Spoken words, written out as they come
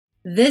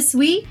This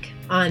week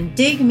on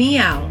Dig Me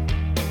Out.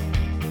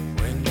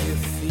 When you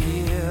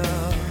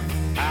feel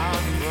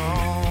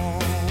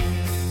outgrown,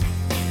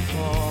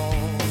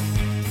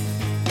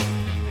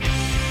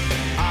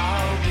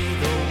 I'll be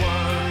the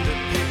one to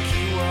pick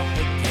you up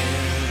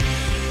again.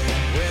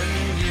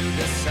 When you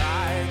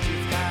decide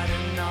you've had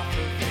enough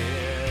of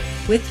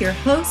it. With your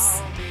hosts,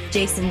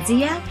 Jason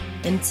Ziak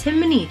and Tim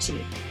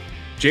Minichi.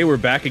 Jay, we're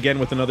back again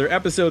with another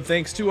episode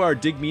thanks to our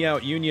Dig Me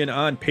Out Union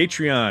on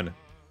Patreon.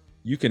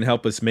 You can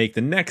help us make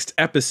the next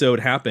episode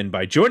happen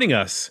by joining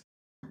us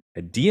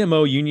at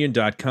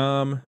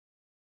dmounion.com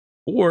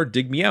or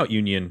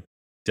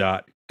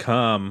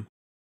digmeoutunion.com.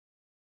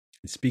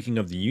 And speaking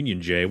of the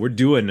union, Jay, we're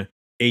doing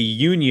a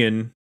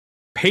union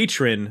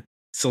patron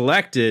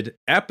selected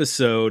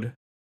episode.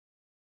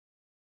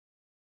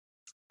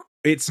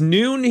 It's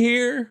noon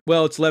here.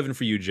 Well, it's 11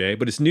 for you, Jay,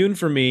 but it's noon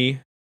for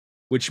me,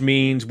 which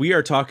means we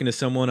are talking to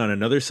someone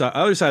on other side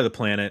of the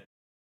planet.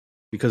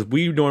 Because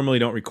we normally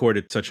don't record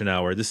at such an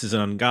hour. This is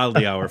an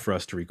ungodly hour for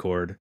us to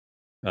record.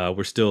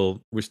 We're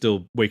still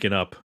waking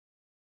up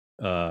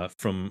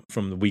from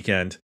the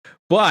weekend,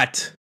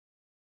 but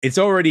it's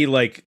already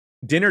like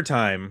dinner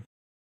time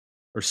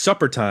or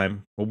supper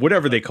time or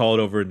whatever they call it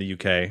over in the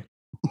UK.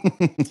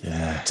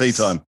 Yeah, tea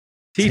time.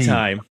 Tea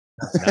time.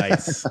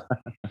 Nice.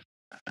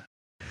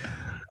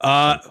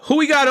 Who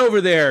we got over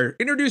there?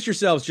 Introduce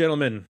yourselves,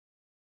 gentlemen.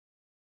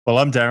 Well,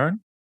 I'm Darren.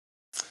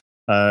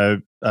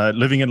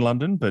 Living in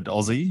London, but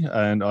Aussie,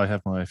 and I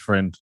have my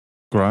friend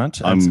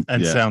Grant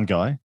and sound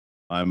guy.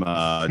 I'm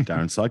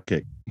Darren's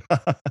sidekick.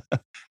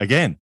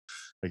 Again,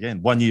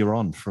 1 year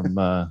on from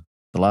the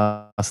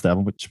last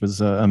album, which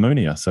was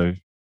Ammonia. So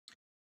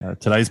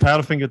today's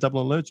Powderfinger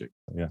Double Allergic.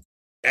 Yeah,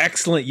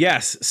 excellent.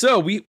 Yes.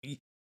 So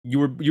you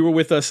were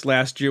with us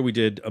last year. We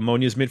did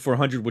Ammonia's Mid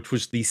 400, which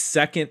was the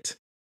second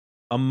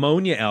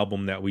Ammonia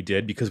album that we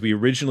did because we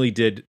originally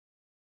did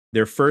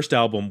their first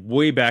album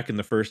way back in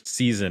the first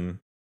season.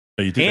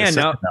 So you did their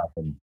second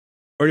album.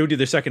 Or we did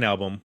their second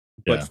album,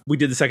 but we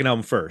did the second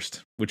album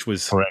first, which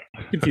was correct.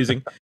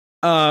 Confusing.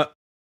 And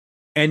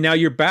now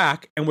you're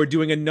back, and we're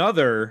doing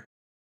another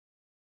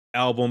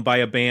album by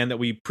a band that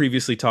we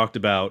previously talked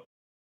about.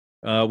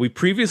 We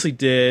previously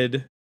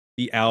did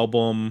the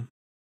album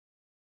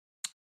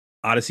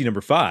Odyssey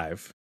Number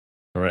 5.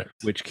 Correct.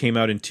 Which came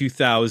out in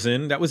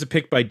 2000. That was a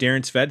pick by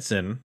Darren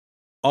Svedson.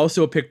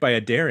 Also a pick by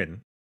a Darren.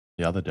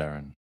 The other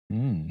Darren.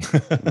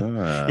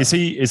 Is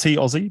he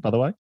Aussie, by the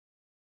way?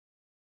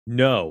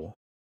 No.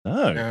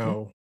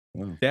 No.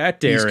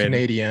 That Darren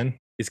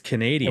is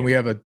Canadian. And we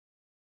have a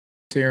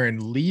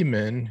Darren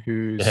Lehman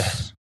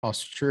who's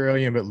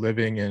Australian but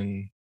living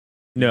in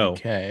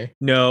UK.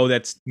 No,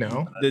 that's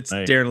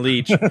Darren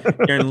Leach.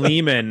 Darren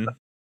Lehman.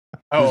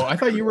 Oh, I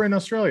thought you were in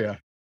Australia.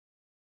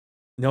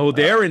 No,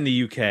 they're in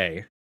the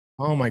UK.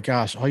 Oh my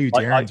gosh, all you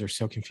Darrens are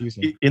so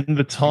confusing. In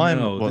the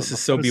time, this is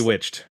so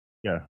bewitched.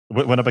 Yeah,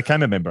 when I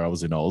became a member, I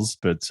was in Oz,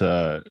 but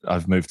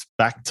I've moved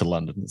back to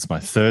London. It's my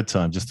third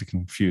time, just to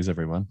confuse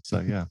everyone. So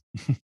yeah.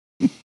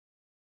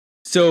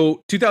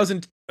 So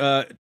 2000,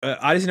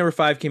 Odyssey Number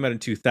 5 came out in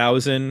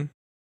 2000.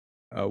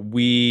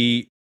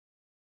 We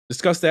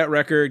discussed that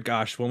record.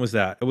 Gosh, when was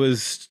that? It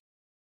was.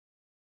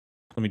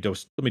 Let me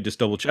just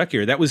double check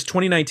here. That was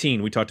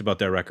 2019. We talked about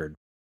that record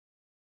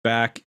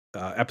back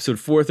episode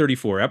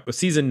 434,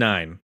 season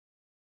 9.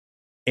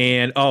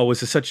 And it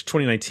was such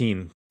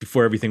 2019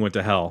 before everything went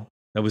to hell.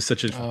 That was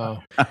such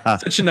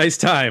a nice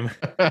time.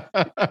 Can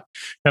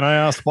I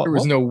ask what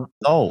was no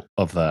result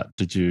of that?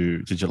 Did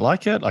you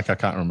like it? Like, I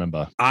can't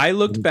remember. I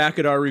looked back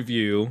at our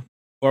review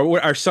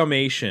or our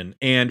summation,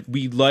 and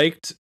we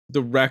liked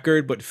the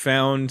record, but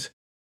found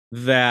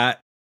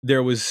that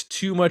there was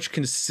too much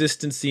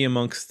consistency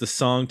amongst the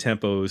song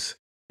tempos,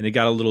 and it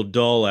got a little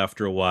dull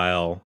after a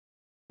while.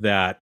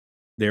 That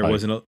there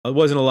wasn't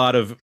a lot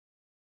of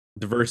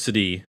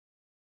diversity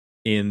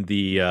in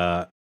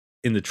the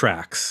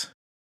tracks.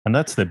 And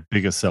that's their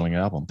biggest selling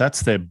album.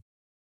 That's their,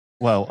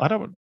 well, I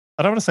don't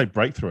want to say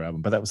breakthrough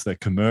album, but that was their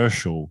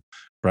commercial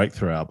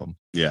breakthrough album.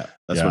 Yeah,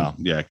 that's what.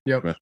 Yeah,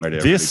 yep.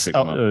 This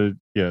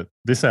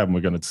album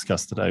we're going to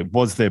discuss today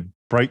was their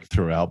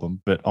breakthrough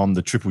album, but on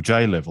the Triple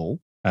J level.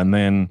 And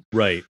then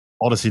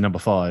Odyssey Number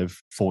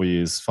 5, 5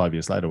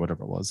 years later,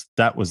 whatever it was,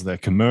 that was their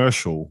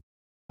commercial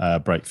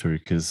breakthrough.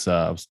 Because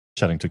I was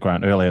chatting to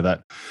Grant earlier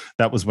that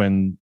was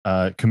when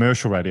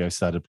commercial radio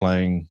started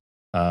playing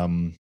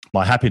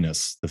My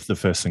Happiness, the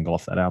first single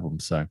off that album.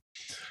 So,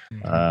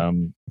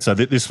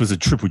 this was a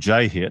Triple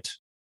J hit.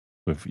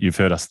 You've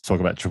heard us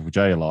talk about Triple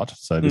J a lot.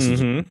 So this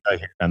was a Triple J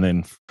hit. And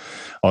then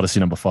Odyssey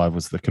Number 5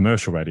 was the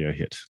commercial radio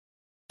hit.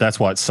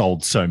 That's why it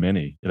sold so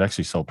many. It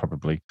actually sold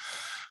probably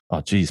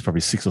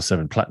 6 or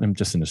 7 platinum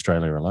just in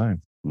Australia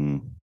alone.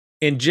 Mm.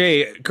 And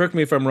Jay, correct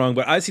me if I'm wrong,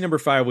 but Odyssey Number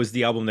 5 was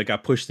the album that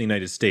got pushed in the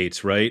United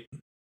States, right?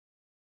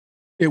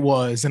 It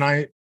was, and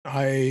I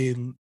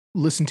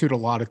listened to it a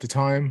lot at the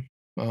time.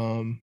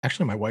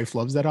 Actually, my wife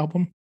loves that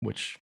album,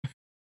 which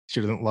she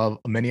doesn't love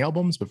many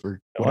albums, but for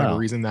whatever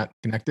reason that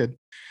connected.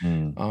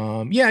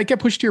 It got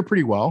pushed here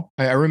pretty well.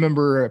 I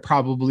remember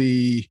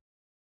probably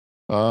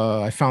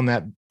I found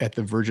that at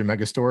the Virgin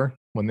Megastore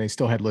when they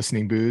still had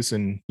listening booths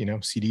and,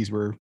 CDs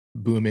were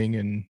booming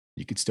and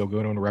you could still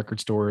go to a record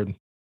store and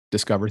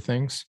discover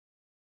things.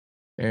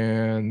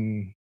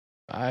 And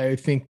I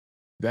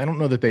don't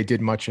know that they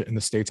did much in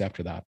the States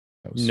after that.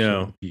 That was sort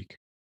of the peak.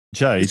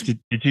 Jay, did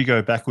you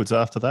go backwards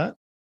after that?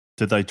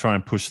 Did they try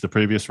and push the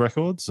previous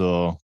records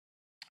or?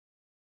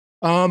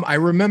 I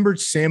remembered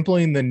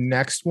sampling the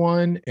next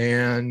one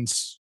and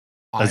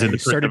I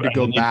started to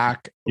go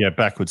back. Yeah,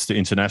 backwards to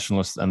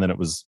Internationalist, and then it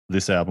was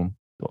this album,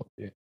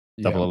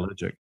 Double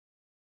Allergic.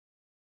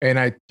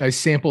 And I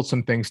sampled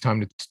some things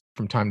from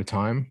time to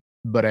time,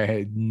 but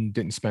I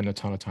didn't spend a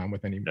ton of time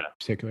with any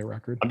particular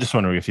record. I'm just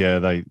wondering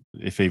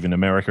if even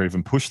America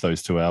even pushed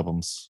those two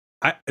albums.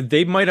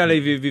 They might not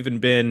have even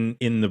been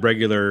in the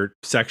regular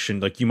section.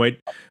 Like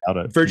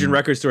Virgin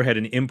Record Store had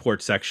an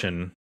import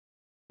section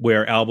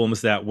where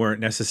albums that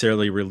weren't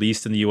necessarily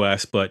released in the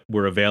US but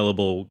were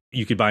available,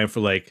 you could buy them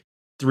for like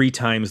 3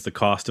 times the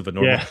cost of a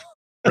normal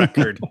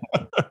record.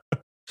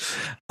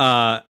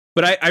 But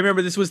I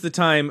remember this was the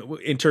time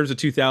in terms of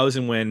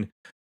 2000 when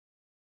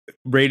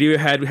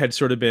Radiohead had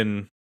sort of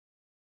been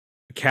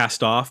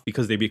cast off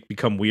because they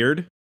become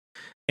weird.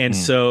 And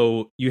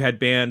so you had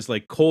bands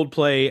like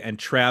Coldplay and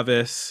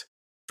Travis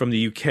from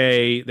the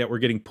UK that were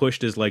getting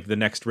pushed as like the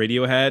next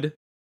Radiohead,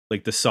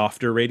 like the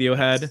softer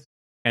Radiohead.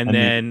 And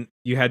then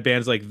you had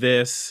bands like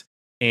this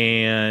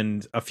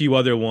and a few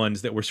other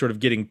ones that were sort of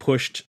getting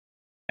pushed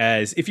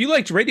as, if you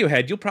liked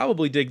Radiohead, you'll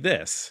probably dig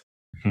this.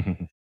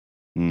 Which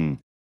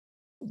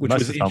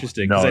was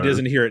interesting because I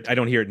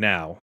don't hear it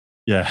now.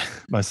 Yeah,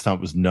 most of the time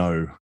it was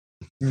no.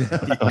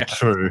 Not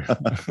true.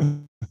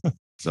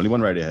 There's only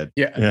one Radiohead.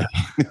 Yeah.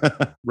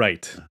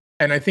 Right.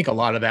 And I think a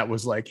lot of that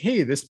was like,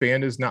 hey, this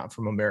band is not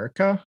from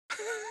America.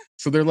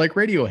 So they're like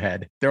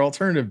Radiohead. They're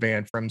alternative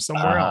band from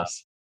somewhere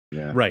else.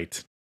 Yeah.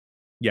 Right.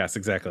 Yes,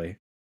 exactly.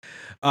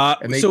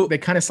 And they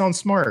kind of sound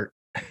smart.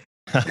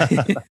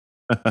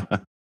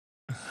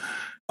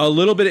 A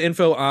little bit of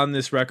info on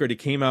this record. It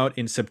came out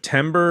in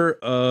September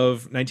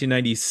of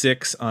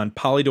 1996 on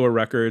Polydor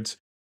Records,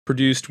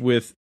 produced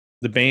with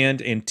the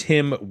band and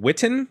Tim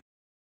Witten.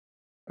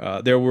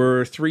 There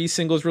were 4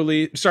 singles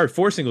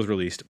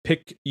released.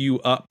 Pick You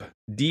Up,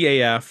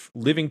 DAF,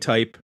 Living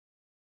Type,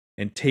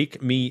 and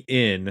Take Me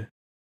In.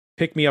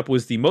 Pick Me Up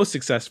was the most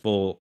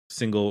successful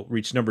single,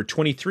 reached number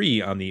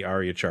 23 on the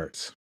ARIA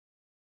charts.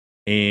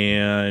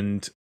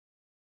 And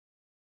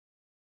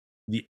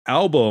the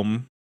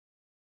album,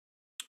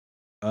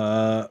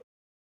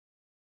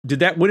 did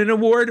that win an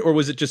award or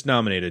was it just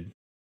nominated?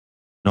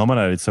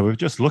 Nominated. So we were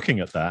just looking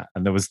at that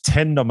and there was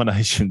 10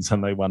 nominations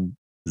and they won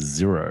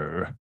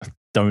 0.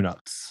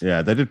 Donuts.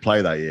 Yeah, they did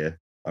play that year.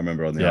 I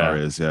remember on the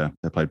ARIAs. Yeah,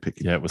 they played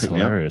Pick. Yeah, it was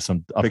hilarious.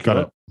 I've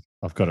got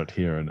it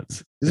here, and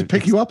it's. Is it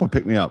Pick You Up or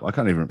Pick Me Up? I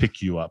can't even.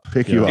 Pick You Up.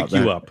 Pick You Up.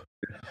 Pick You Up.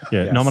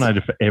 Yeah, yes.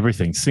 Nominated for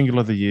everything: Single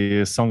of the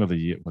Year, Song of the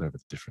Year, whatever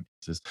the difference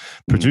is,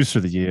 Producer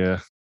of the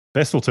Year,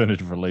 Best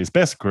Alternative Release,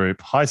 Best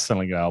Group, Highest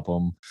Selling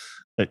Album,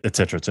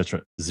 etc.,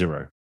 etc.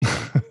 0.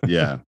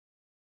 Yeah.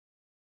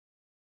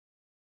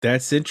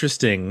 That's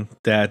interesting.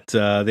 That's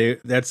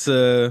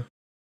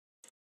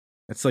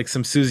like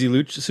some Susan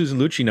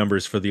Lucci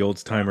numbers for the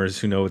old timers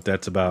who know what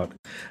that's about.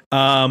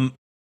 So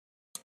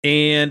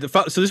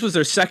this was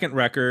their second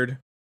record.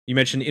 You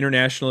mentioned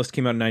Internationalist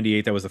came out in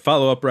 98. That was the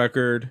follow-up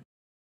record.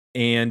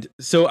 And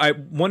so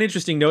one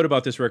interesting note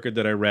about this record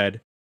that I read,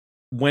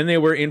 when they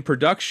were in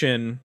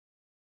production,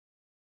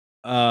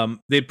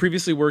 they'd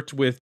previously worked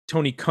with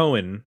Tony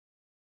Cohen.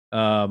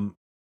 And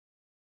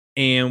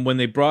when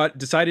they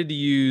decided to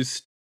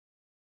use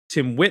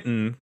Tim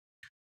Witten,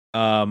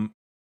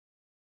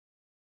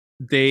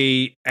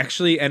 they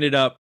actually ended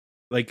up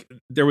like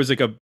there was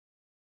like a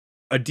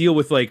deal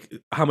with like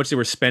how much they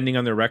were spending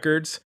on their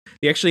records.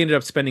 They actually ended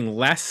up spending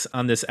less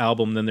on this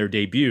album than their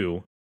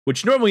debut,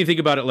 which normally you think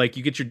about it like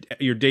you get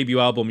your debut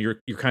album, you're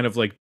kind of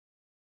like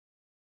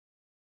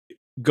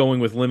going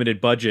with limited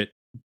budget,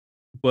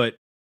 and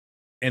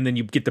then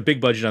you get the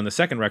big budget on the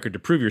second record to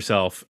prove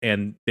yourself.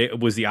 And it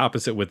was the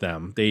opposite with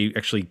them. They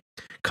actually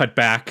cut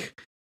back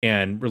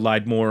and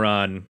relied more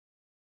on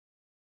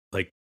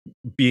like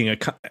being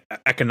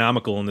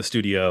economical in the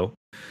studio.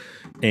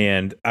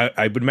 And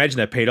I would imagine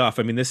that paid off.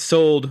 I mean, this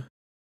sold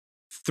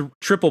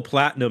triple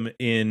platinum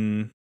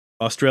in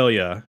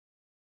Australia.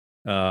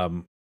 Yeah,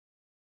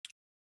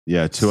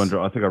 200.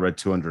 I think I read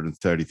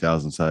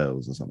 230,000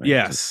 sales or something.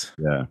 Yes.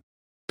 Yeah.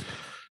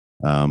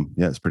 Yeah,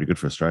 it's pretty good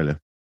for Australia.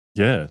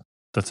 Yeah,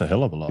 that's a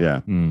hell of a lot.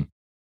 Yeah.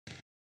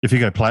 If you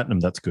go platinum,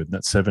 that's good.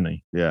 That's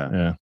 70.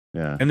 Yeah.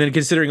 And then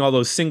considering all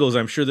those singles,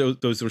 I'm sure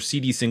those were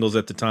CD singles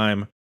at the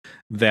time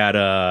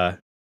that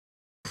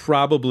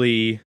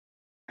probably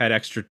had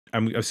extra.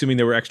 I'm assuming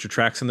there were extra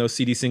tracks in those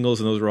CD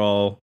singles, and those were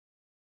all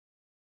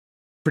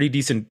pretty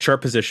decent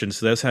chart positions.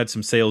 So those had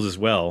some sales as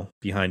well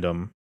behind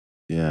them.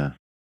 Yeah.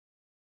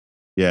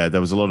 Yeah,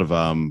 there was a lot of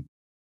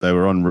they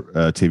were on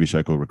a TV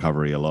show called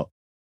Recovery a lot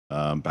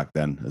back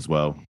then as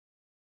well.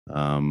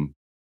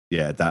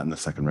 Yeah, that and the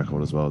second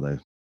record as well. They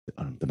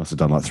must have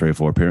done like 3 or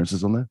 4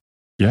 appearances on there.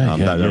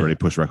 That really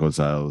pushed record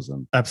sales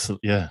and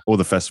absolutely, yeah, all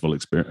the festival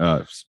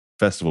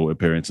festival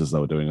appearances they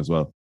were doing as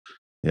well.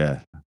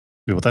 Yeah,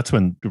 well, that's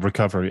when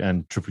Recovery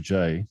and Triple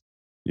J,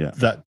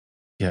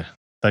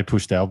 they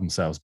pushed album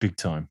sales big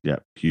time. Yeah,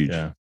 huge.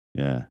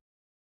 Yeah.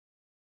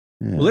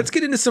 Well, let's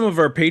get into some of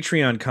our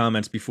Patreon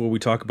comments before we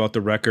talk about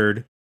the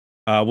record.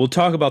 We'll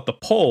talk about the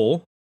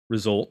poll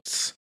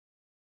results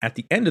at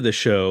the end of the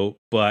show,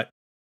 but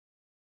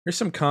here's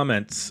some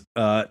comments.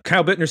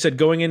 Kyle Bittner said,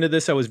 going into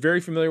this, I was very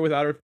familiar with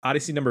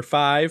Odyssey number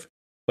 5,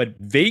 but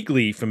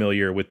vaguely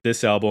familiar with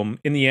this album.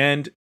 In the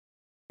end,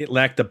 it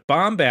lacked the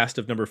bombast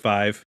of number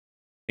 5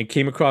 and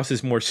came across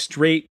as more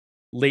straight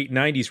late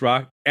 90s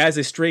rock,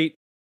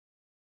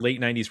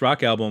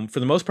 album. For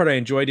the most part, I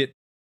enjoyed it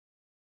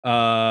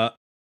up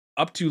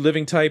to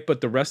Living Type,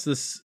 but the rest of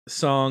the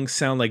songs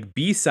sound like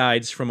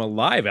B-sides from a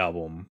live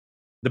album.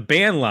 The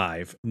band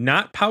live,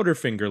 not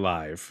Powderfinger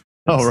live.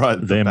 Oh, right.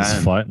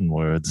 Them's fighting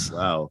words.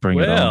 Wow. Bring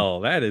it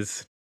on. That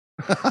is...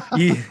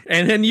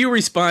 and then you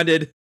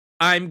responded,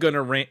 I'm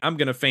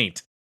gonna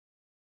faint.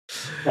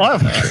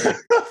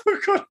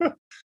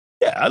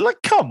 Yeah,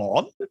 like, come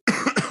on.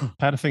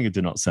 Powderfinger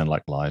did not sound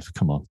like live.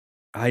 Come on.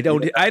 I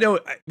don't.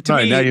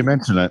 Now you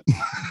mention it.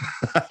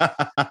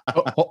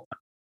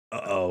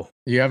 Uh-oh.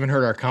 You haven't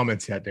heard our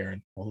comments yet,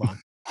 Darren. Hold on.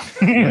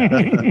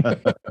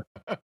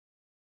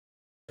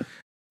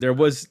 There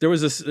was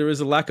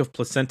a lack of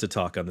placenta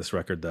talk on this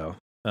record, though.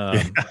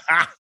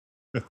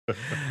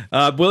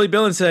 Willie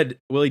Dillon said,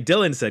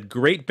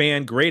 great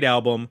band, great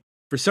album.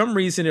 For some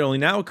reason, it only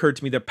now occurred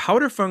to me that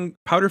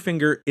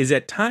Powderfinger is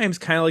at times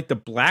kind of like the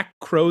Black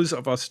Crowes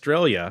of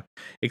Australia,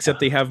 except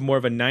they have more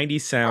of a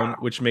 90s sound,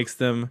 which makes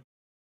me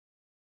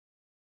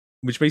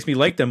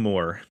like them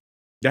more.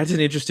 That's an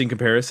interesting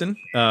comparison.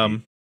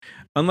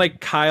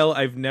 Unlike Kyle,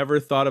 I've never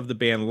thought of the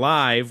band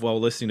live while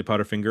listening to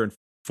Powderfinger,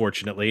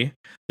 unfortunately.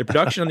 The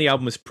production on the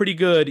album is pretty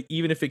good,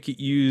 even if it could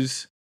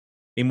use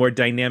a more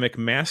dynamic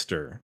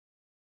master.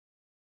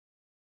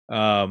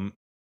 Then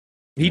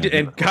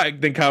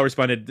Kyle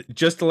responded,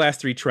 just the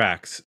last 3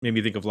 tracks made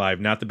me think of live,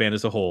 not the band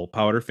as a whole.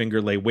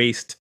 Powderfinger lay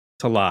waste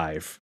to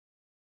live.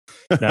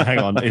 Now, hang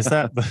on. Is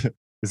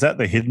that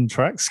the hidden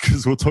tracks?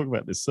 Because we'll talk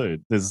about this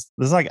soon. There's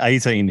like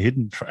 18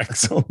 hidden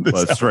tracks on this.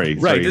 Well, it's 3.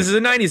 Right. This is a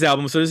 90s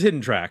album, so there's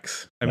hidden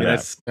tracks. I mean,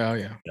 that's... Oh,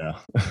 yeah. Yeah.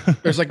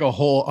 There's like a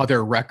whole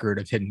other record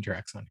of hidden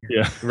tracks on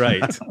here. Yeah.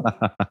 Right.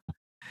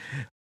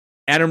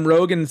 Adam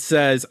Rogan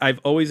says, I've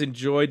always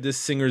enjoyed this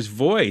singer's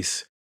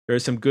voice. There are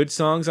some good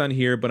songs on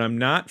here, but I'm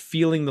not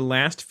feeling the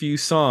last few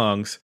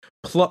songs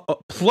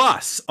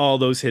plus all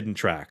those hidden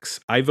tracks.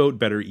 I vote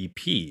better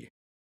EP.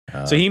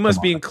 So he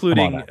must be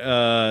including,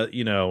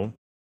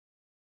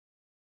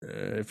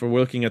 if we're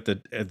looking at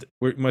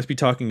we must be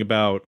talking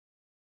about.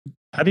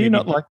 How do you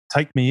not like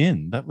Take Me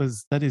In? That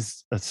was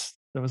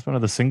one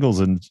of the singles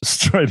and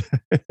straight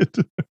ahead.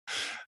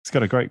 It's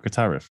got a great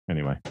guitar riff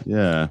anyway.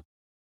 Yeah.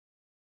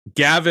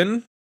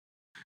 Gavin,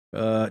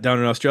 down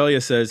in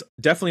Australia, says,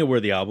 definitely a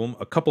worthy album.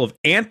 A couple of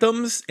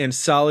anthems and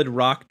solid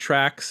rock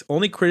tracks.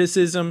 Only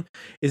criticism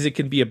is it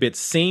can be a bit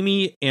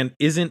samey and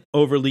isn't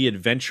overly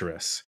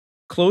adventurous.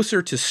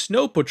 Closer to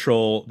Snow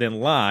Patrol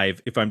than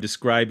live if I'm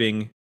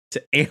describing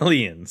to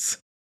Aliens.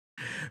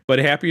 But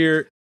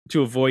happier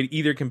to avoid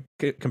either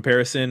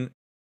comparison.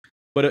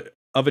 But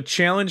of a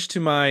challenge to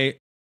my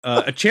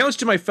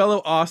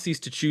fellow Aussies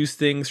to choose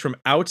things from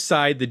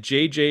outside the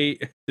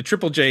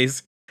Triple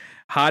J's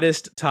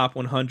hottest top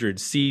 100.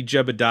 See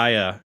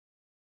Jebediah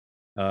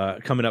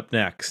coming up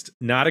next.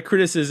 Not a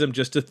criticism,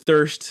 just a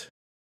thirst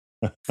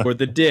for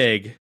the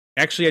dig.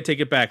 Actually, I take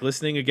it back.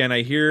 Listening again,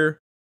 I hear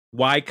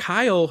why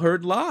Kyle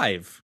heard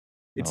live.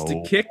 It's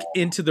to kick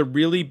into the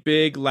really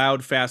big,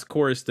 loud, fast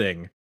chorus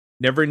thing.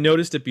 Never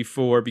noticed it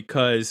before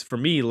because, for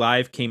me,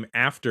 live came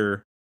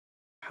after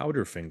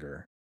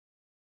Powderfinger.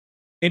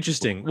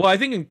 Interesting. Well, I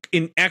think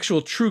in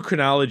actual true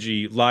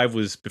chronology, live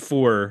was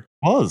before.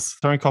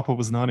 Throwing Copper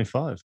was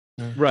 95.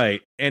 Yeah.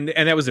 Right. And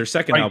that was their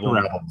second album.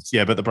 Albums.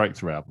 Yeah, but the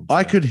breakthrough albums.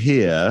 I could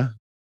hear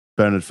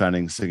Bernard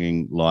Fanning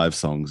singing live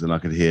songs, and I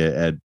could hear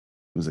Ed,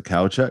 was it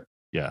Kowalczyk?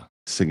 Yeah.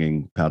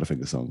 Singing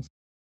Powderfinger songs.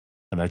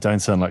 And they don't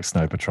sound like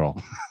Snow Patrol.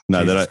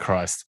 No, Jesus they don't.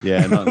 Christ.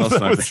 Yeah, not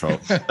Snow Patrol.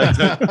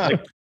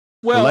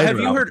 Well, have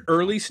you heard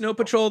early Snow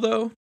Patrol,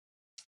 though?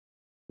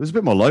 It was a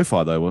bit more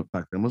lo-fi, though,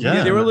 back then, wasn't it?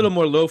 Yeah, they were a little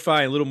more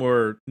lo-fi, a little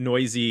more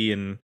noisy.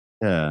 And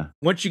yeah,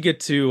 once you get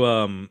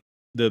to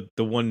the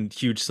one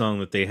huge song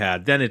that they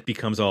had, then it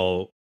becomes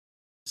all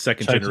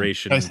second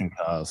generation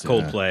cars,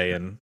 Coldplay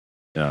and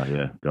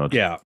God.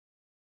 Yeah.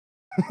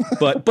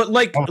 But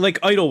like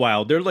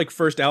Idlewild, their like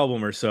first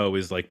album or so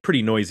is like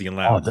pretty noisy and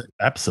loud.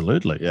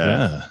 Absolutely.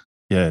 Yeah.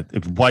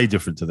 It's way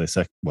different to their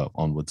second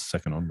onwards.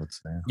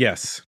 Yeah.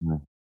 Yes.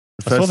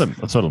 I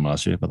saw them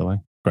last year, by the way.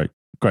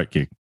 Great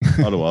gig.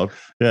 Idlewild.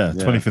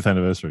 25th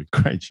anniversary.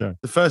 Great show.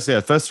 The first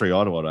 3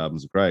 Idlewild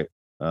albums are great.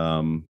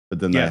 But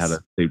then they had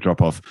a deep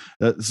drop off.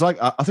 It's like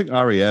I think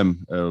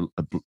REM are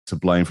to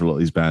blame for a lot of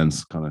these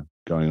bands kind of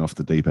going off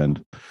the deep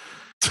end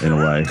in a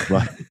way.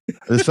 Like,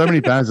 there's so many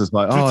bands that's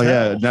like,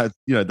 they're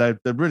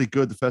really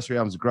good. The first 3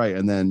 albums are great,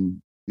 and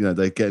then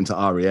they get into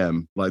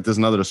REM. Like there's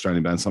another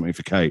Australian band, Something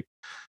for Kate,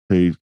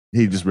 who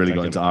he just really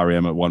got into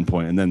REM at one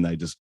point, and then they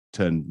just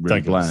turned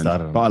really bland.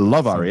 But I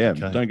love REM.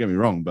 Don't get me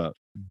wrong, but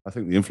I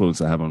think the influence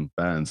they have on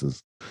bands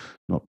is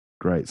not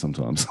great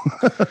sometimes.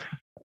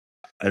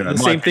 The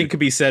same thing could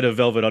be said of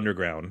Velvet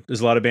Underground.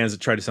 There's a lot of bands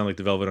that try to sound like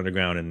the Velvet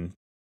Underground and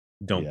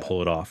don't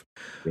pull it off.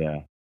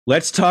 Yeah.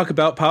 Let's talk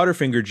about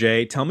Powderfinger,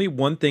 Jay. Tell me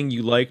one thing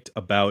you liked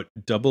about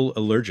Double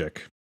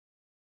Allergic.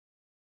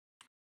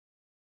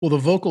 Well, the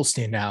vocals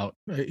stand out.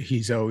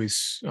 He's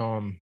always,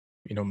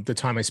 the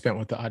time I spent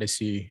with the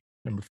Odyssey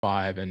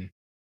 #5, and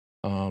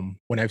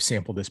when I've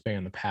sampled this band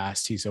in the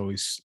past, he's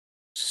always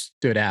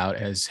stood out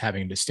as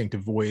having a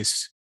distinctive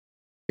voice.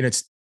 And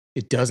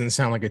it doesn't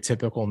sound like a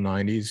typical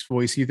 90s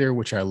voice either,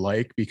 which I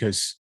like,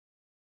 because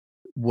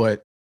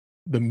what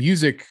the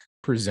music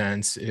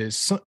presents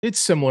is it's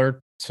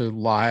similar to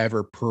live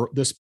or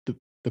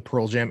the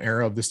Pearl Jam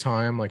era of this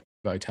time, like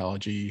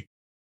Vitalogy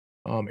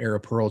era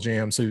Pearl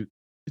Jam. So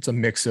it's a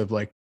mix of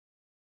like,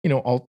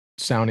 alt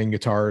sounding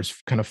guitars,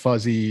 kind of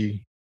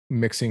fuzzy,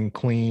 mixing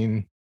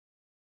clean,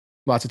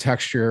 lots of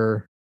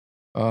texture,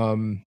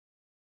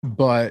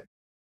 but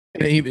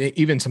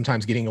even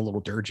sometimes getting a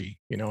little dirgy.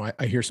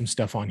 I hear some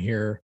stuff on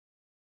here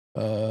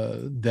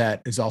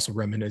that is also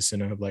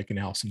reminiscent of like an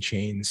Alice in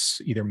Chains,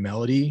 either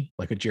melody,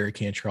 like a Jerry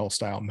Cantrell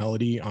style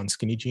melody on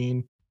Skinny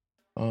Jean,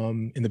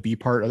 in the B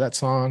part of that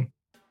song,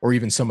 or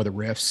even some of the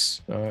riffs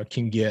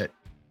can get,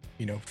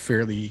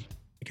 fairly,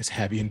 I guess,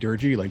 heavy and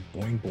dirgy, like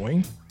boing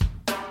boing.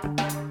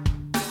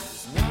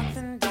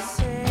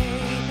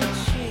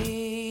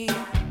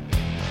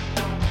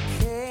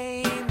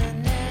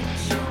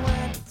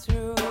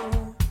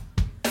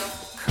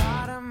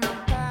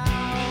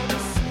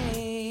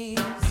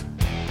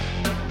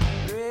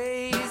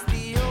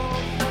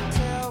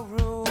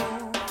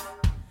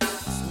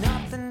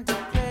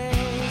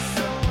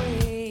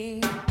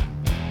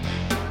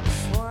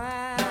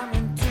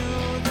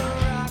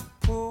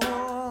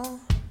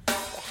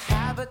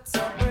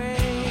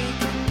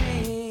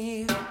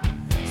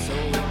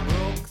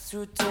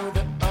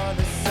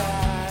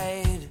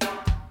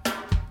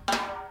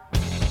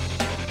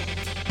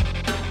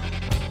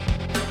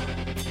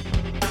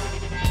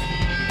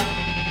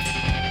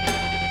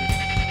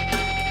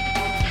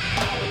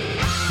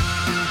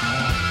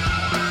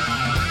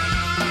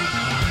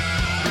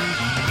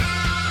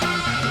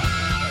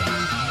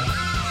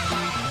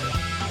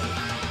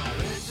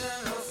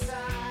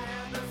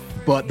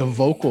 But the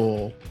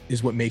vocal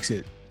is what makes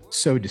it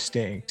so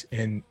distinct,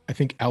 and I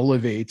think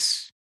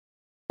elevates,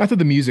 not that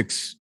the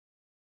music's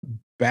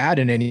bad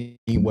in any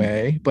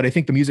way, but I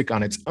think the music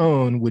on its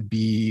own would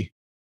be,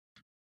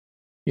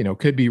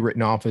 could be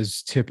written off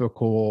as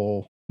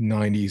typical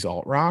 90s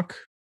alt rock.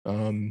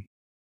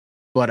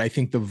 But I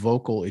think the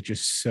vocal is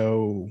just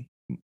so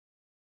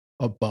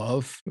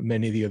above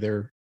many of the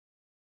other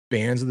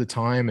bands of the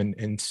time,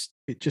 and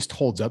it just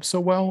holds up so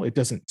well. It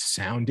doesn't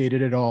sound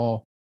dated at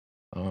all.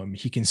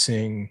 He can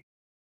sing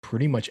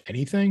pretty much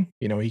anything.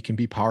 He can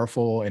be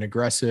powerful and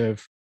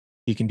aggressive.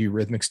 He can do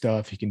rhythmic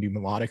stuff. He can do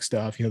melodic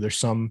stuff. There's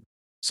some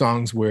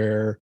songs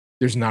where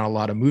there's not a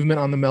lot of movement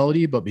on the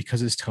melody, but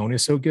because his tone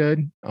is so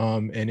good,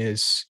 and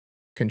his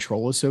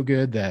control is so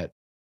good, that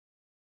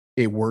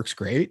it works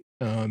great.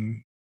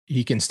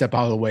 He can step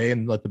out of the way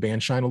and let the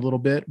band shine a little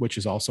bit, which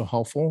is also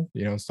helpful.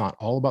 It's not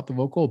all about the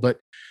vocal, but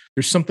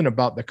there's something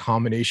about the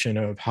combination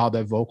of how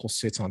that vocal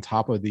sits on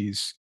top of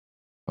these,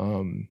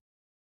 the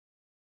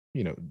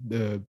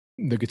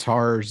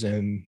guitars,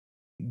 and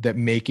that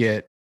make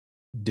it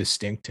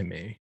distinct to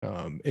me.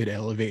 It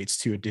elevates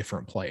to a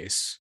different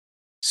place.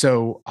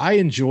 So I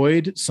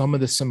enjoyed some of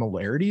the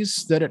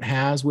similarities that it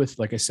has with,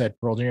 like I said,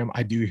 Pearl Jam.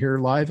 I do hear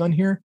live on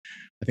here.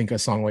 I think a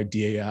song like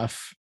DAF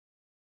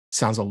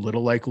sounds a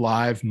little like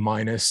live,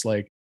 minus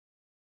like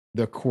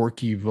the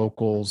quirky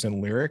vocals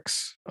and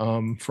lyrics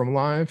from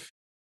live.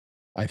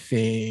 I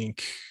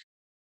think,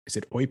 is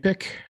it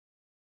Oipik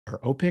or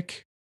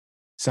Opik?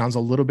 Sounds a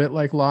little bit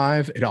like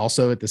live. It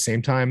also, at the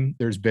same time,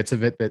 there's bits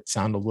of it that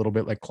sound a little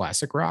bit like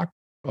classic rock.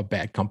 A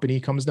Bad Company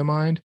comes to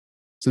mind.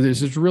 So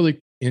there's this really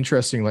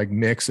interesting like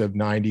mix of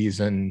 90s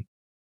and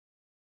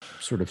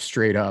sort of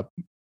straight up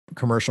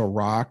commercial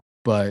rock,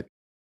 but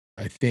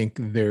I think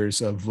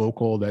there's a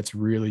vocal that's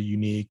really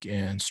unique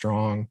and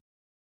strong.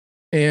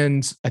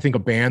 And I think a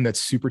band that's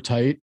super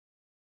tight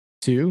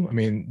too. I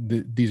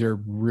mean, these are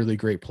really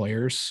great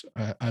players.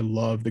 I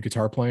love the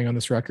guitar playing on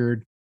this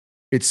record.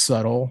 It's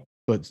subtle,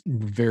 but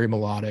very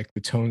melodic.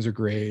 The tones are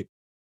great.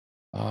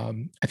 I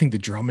think the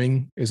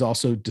drumming is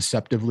also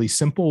deceptively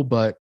simple,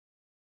 but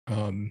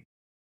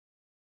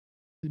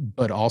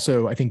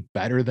also I think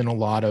better than a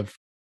lot of,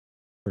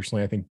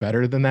 personally, I think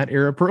better than that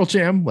era Pearl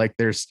Jam. Like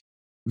there's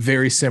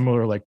very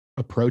similar like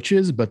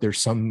approaches, but there's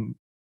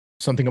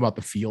something about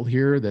the feel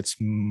here that's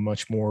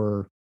much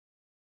more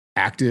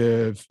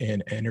active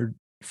and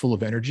full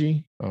of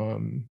energy.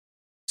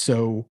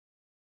 So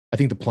I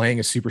think the playing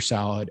is super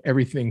solid.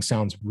 Everything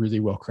sounds really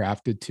well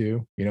crafted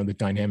too. The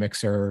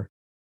dynamics are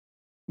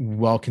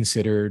well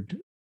considered.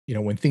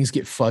 When things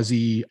get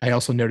fuzzy, I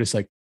also notice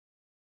like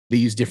They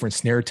use different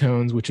snare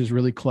tones, which is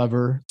really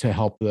clever to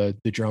help the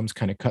drums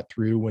kind of cut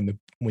through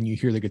when you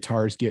hear the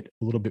guitars get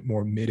a little bit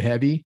more mid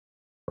heavy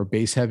or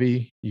bass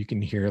heavy. You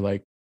can hear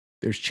like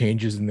there's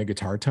changes in the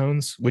guitar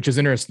tones, which is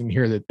interesting to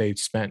hear that they've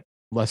spent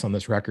less on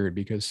this record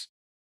because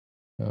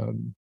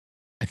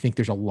I think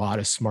there's a lot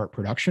of smart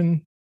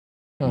production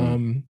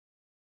going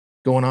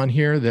on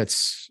here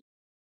that's,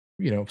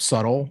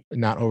 subtle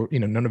and not,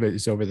 none of it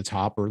is over the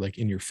top or like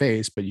in your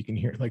face, but you can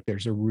hear like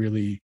there's a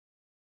really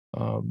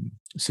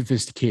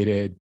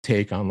sophisticated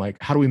take on like,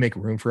 how do we make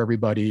room for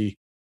everybody?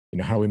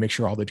 How do we make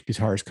sure all the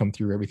guitars come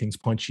through? Everything's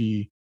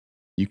punchy.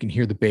 You can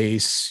hear the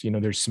bass.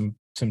 There's some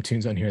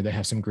tunes on here that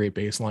have some great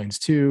bass lines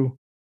too.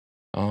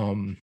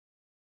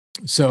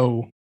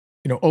 So,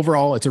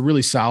 overall, it's a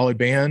really solid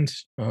band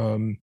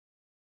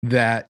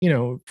that,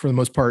 for the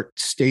most part,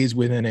 stays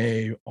within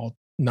a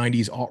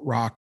 90s alt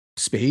rock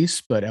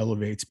space, but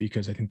elevates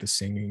because I think the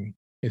singing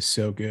is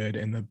so good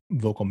and the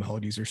vocal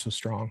melodies are so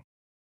strong.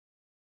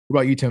 What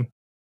about you, Tim?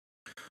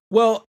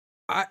 Well,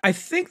 I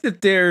think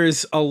that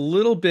there's a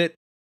little bit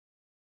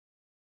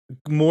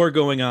more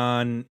going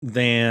on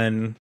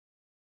than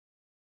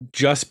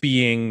just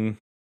being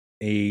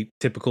a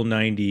typical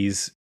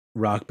 90s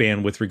rock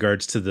band with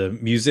regards to the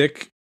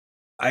music.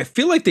 I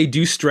feel like they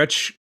do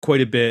stretch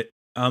quite a bit.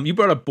 You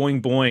brought up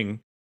Boing Boing.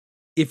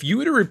 If you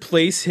were to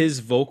replace his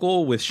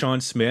vocal with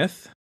Sean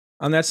Smith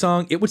on that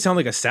song, it would sound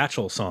like a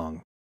Satchel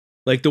song.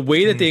 Like the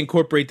way that they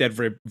incorporate that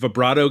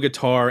vibrato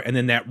guitar and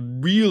then that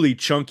really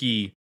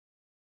chunky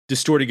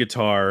distorted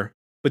guitar,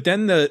 but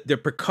then the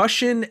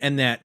percussion and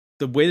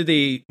the way that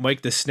they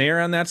mic the snare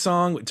on that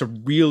song, it's a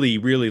really,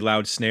 really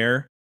loud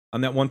snare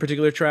on that one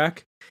particular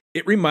track.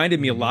 It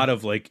reminded me a lot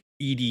of like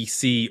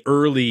EDC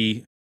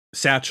early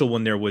Satchel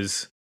when there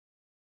was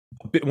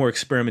a bit more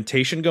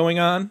experimentation going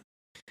on.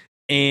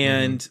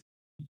 And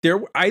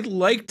I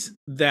liked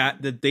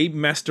that they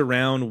messed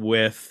around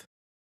with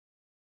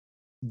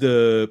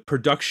the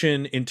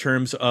production in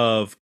terms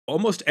of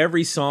almost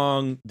every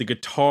song, the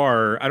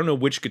guitar. I don't know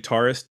which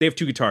guitarist. They have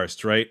two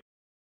guitarists, right?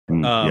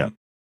 Yeah.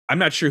 I'm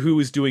not sure who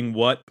is doing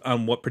what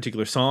on what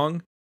particular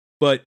song,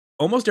 but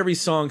almost every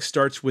song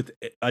starts with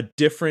a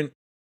different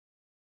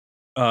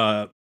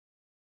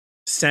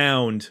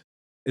sound.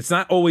 It's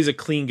not always a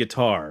clean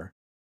guitar.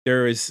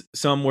 There is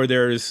some where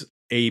there's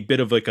a bit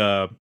of like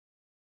a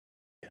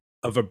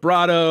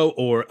vibrato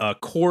or a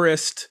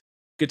chorused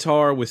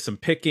guitar with some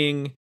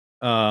picking.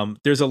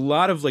 There's a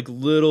lot of like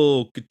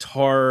little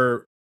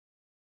guitar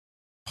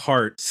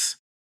parts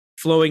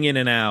flowing in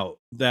and out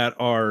that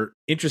are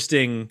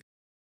interesting,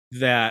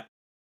 that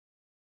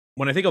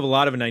when I think of a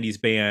lot of 90s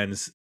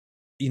bands,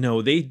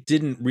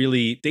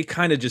 they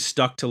kind of just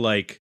stuck to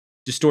like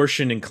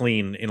distortion and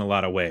clean in a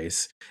lot of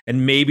ways.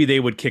 And maybe they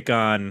would kick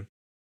on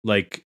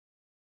like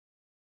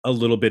a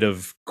little bit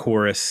of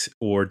chorus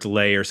or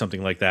delay or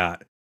something like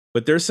that.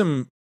 But there's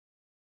some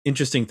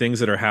interesting things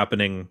that are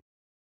happening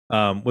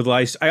with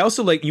Lice. I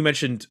also like, you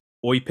mentioned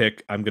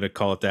Oipik, I'm going to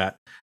call it that,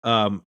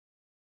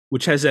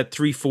 which has that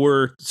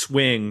 3/4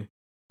 swing.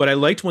 But I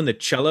liked when the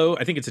cello,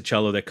 I think it's a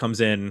cello that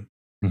comes in.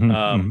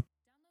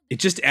 It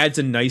just adds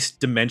a nice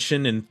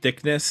dimension and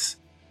thickness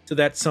to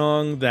that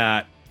song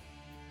that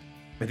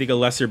I think a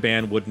lesser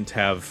band wouldn't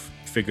have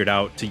figured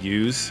out to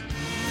use.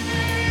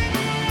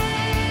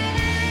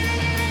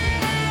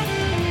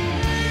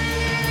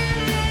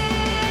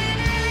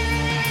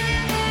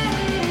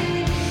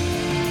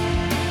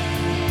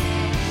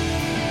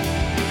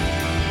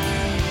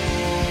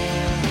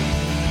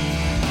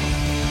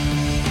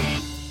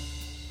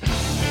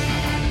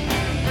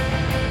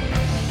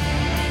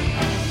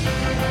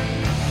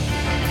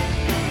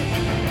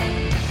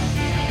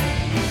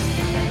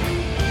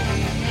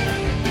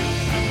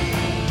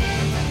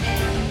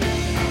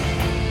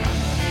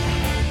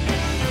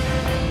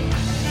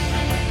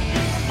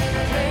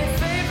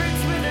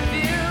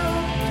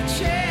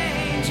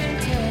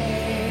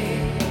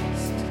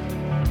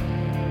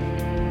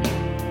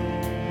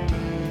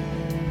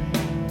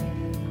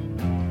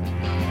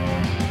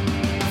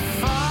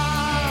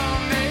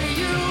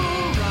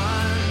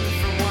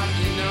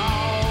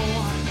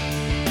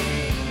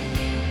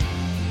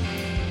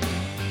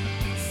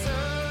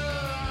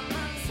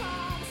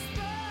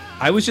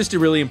 I was just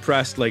really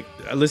impressed. Like,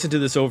 I listened to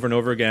this over and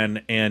over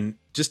again, and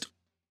just,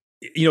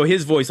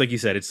 his voice, like you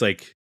said, it's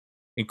like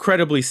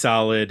incredibly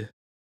solid,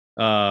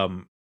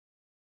 almost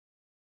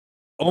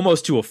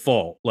to a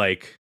fault.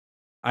 Like,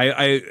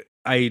 you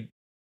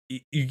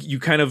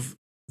kind of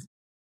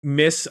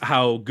miss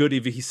how good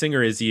of a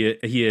singer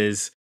he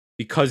is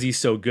because he's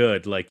so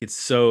good. Like, it's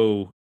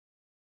so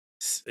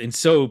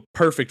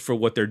perfect for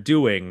what they're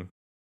doing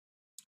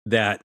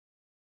that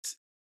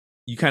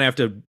you kind of have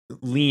to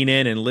lean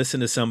in and listen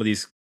to some of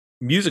these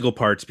musical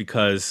parts,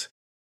 because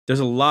there's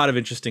a lot of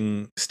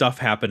interesting stuff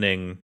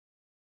happening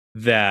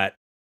that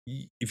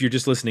if you're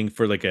just listening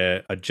for like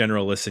a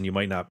general listen, you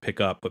might not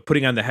pick up. But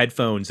putting on the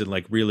headphones and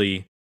like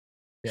really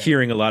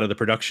hearing a lot of the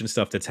production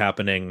stuff that's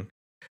happening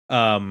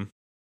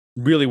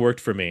really worked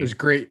for me. There's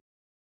great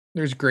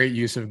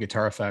use of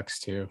guitar effects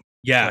too.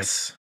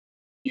 Yes.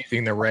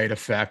 using the right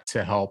effect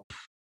to help,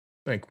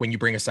 like when you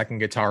bring a second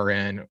guitar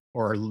in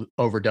or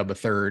overdub a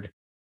third,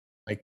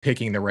 like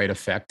picking the right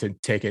effect to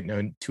take it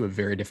to a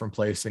very different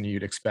place than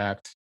you'd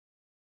expect.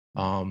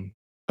 I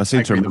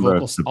seem to remember the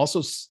vocals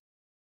also.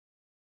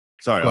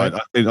 Sorry,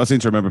 I seem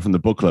to remember from the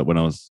booklet when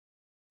I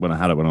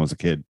had it when I was a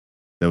kid,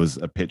 there was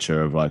a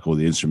picture of like all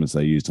the instruments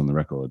they used on the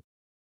record,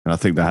 and I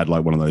think they had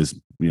like one of those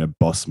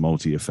Boss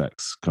multi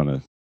effects kind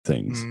of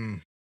things,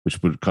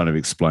 which would kind of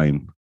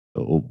explain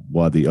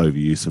why the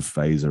overuse of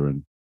phaser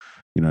and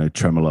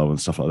tremolo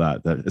and stuff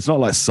like that. It's not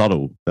like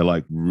subtle. They're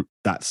like,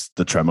 that's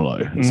the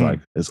tremolo. It's like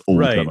it's all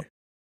right. tremolo.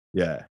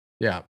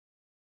 Yeah.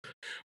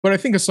 But I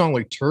think a song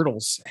like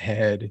Turtle's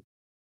Head,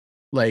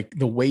 like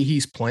the way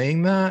he's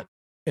playing that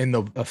and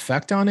the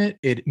effect on it,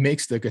 it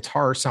makes the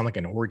guitar sound like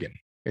an organ.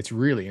 It's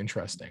really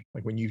interesting.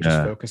 Like when you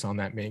just focus on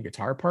that main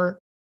guitar part.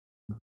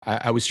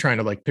 I was trying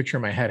to like picture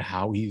in my head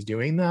how he's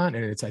doing that,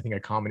 and it's I think a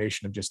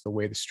combination of just the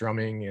way the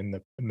strumming and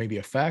the maybe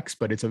effects,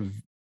 but it's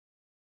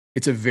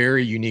a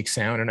very unique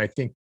sound. And I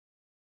think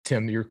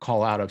Tim, your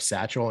call out of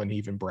Satchel and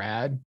even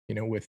Brad,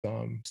 with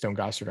Stone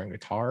Gossard on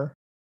guitar,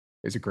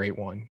 is a great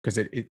one because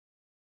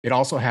it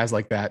also has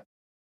like that,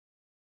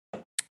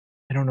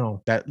 I don't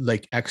know, that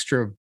like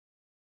extra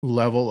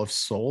level of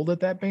soul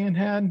that band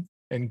had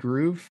and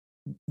groove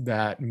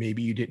that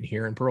maybe you didn't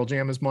hear in Pearl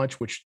Jam as much,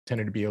 which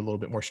tended to be a little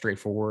bit more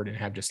straightforward and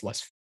have just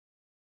less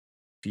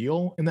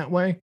feel in that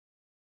way.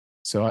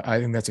 So I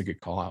think that's a good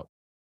call out.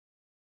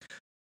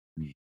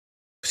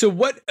 So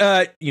what,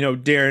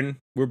 Darren,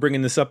 we're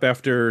bringing this up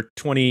after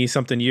 20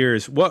 something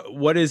years.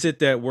 What is it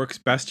that works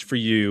best for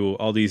you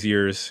all these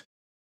years?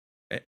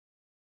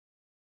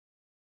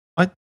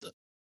 I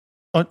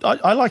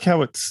like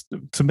how it's,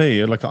 to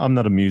me, like I'm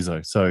not a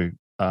muso. So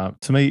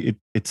to me,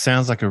 it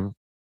sounds like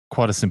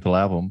quite a simple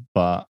album,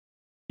 but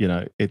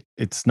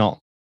it's not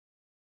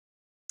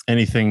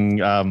anything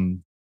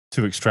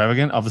too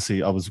extravagant.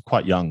 Obviously, I was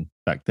quite young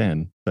back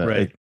then, but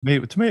right.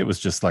 To me, it was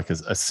just like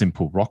a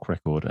simple rock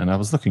record. And I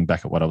was looking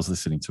back at what I was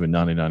listening to in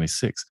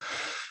 1996,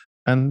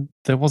 and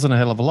there wasn't a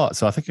hell of a lot.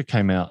 So I think it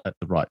came out at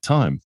the right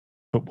time.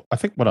 But I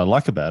think what I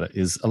like about it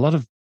is a lot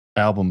of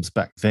albums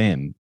back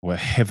then were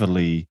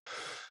heavily,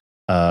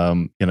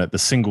 the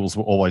singles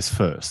were always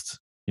first.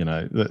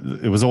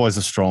 It was always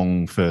a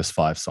strong first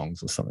 5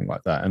 songs or something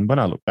like that. And when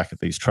I look back at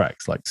these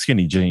tracks, like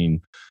Skinny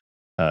Jean,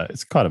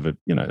 it's kind of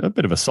a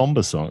bit of a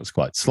somber song. It's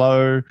quite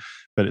slow,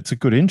 but it's a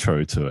good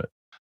intro to it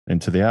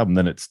and to the album.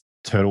 Then it's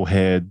Turtle's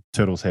Head,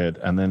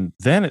 and then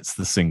it's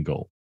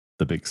the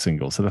big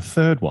single. So the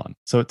third one.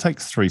 So it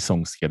takes 3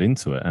 songs to get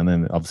into it, and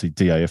then obviously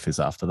DAF is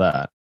after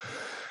that,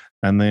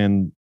 and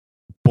then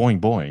Boing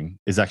Boing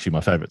is actually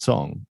my favorite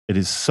song. It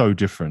is so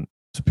different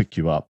to Pick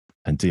You Up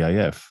and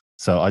DAF.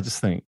 So I just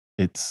think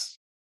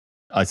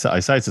I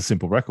say it's a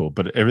simple record,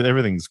 but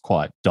everything's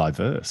quite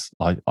diverse,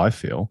 I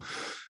feel.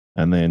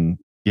 And then,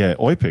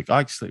 Oipik.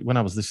 Actually, when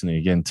I was listening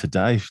again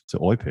today to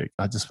Oipik,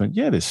 I just went,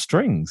 there's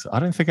strings. I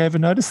don't think I ever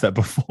noticed that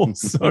before.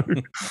 So,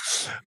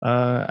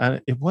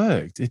 and it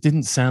worked. It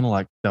didn't sound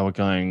like they were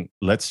going,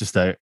 let's just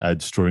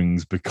add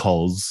strings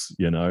because,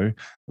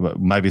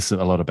 maybe a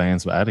lot of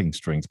bands were adding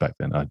strings back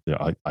then.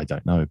 I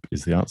don't know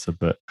is the answer,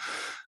 but.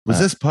 Was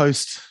this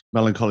post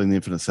Melancholy and the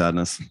Infinite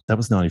Sadness? That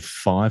was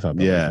 95, I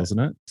believe,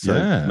 wasn't it?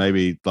 So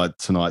maybe like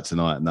Tonight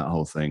and that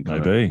whole thing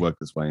maybe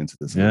worked its way into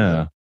this.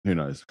 Yeah. Who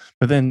knows?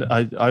 But then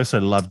I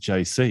also love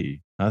JC.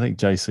 I think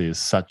JC is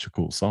such a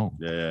cool song.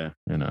 Yeah.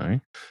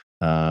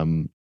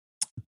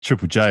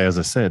 Triple J, as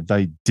I said,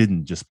 they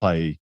didn't just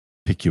play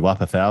Pick You Up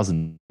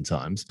 1,000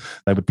 times.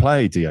 They would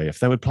play DAF.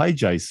 They would play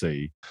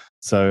JC.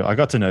 So I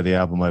got to know the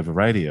album over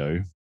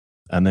radio,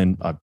 and then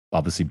I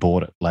obviously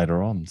bought it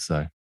later on.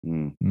 So.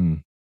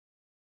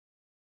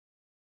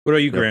 What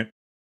about you, Grant?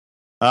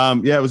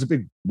 It was a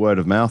big word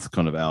of mouth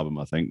kind of album,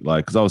 I think.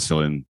 Like, because I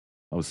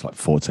was like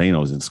 14, I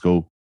was in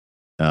school.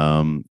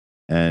 And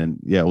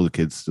all the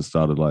kids just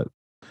started like,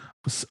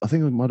 I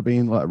think it might have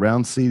been like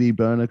around CD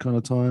burner kind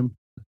of time.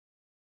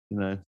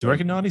 Do you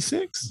reckon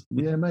 96?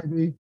 Yeah,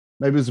 maybe.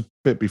 Maybe it was a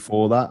bit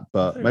before that,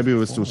 but maybe we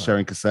were still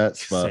sharing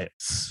cassettes. But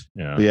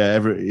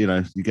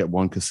you get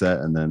one cassette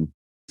and then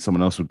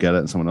someone else would get it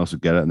and someone else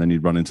would get it. And then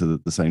you'd run into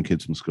the same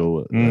kids from school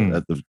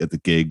at the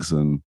gigs.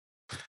 And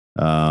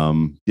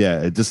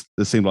it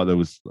seemed like there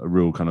was a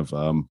real kind of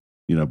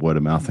word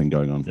of mouth thing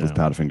going on with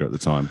Powderfinger at the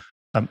time.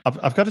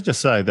 I've got to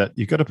just say that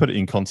you've got to put it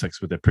in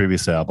context with their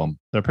previous album.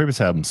 Their previous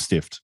album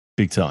stiffed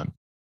big time,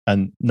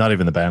 and not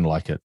even the band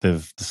like it.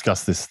 They've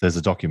discussed this. There's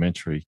a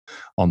documentary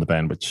on the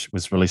band which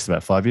was released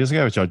about 5 years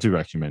ago, which I do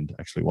recommend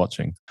actually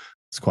watching.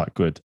 It's quite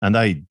good, and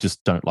they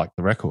just don't like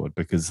the record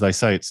because they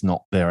say it's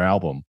not their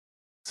album.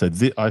 So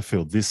I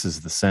feel this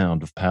is the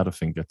sound of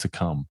Powderfinger to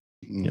come.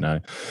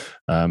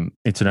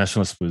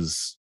 Internationalist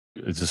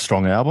it's a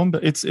strong album,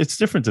 but it's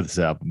different to this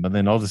album. And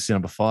then obviously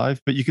number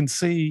 5, but you can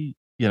see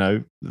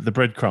the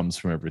breadcrumbs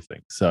from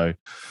everything. So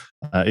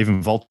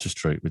even Vulture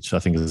Street, which I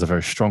think is a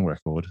very strong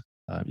record,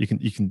 you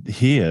can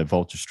hear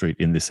Vulture Street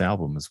in this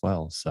album as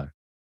well. So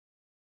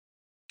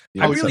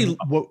how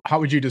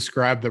would you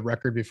describe the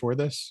record before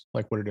this?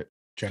 Like, what did it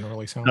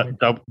generally sound like?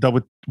 That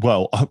would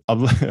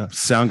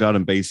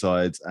Soundgarden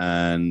B-sides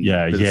and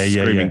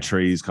Screaming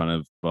Trees kind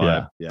of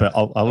vibe. Yeah. But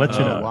I'll let you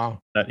know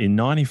that in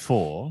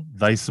 '94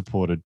 they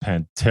supported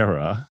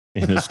Pantera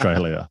in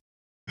Australia,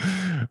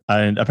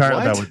 and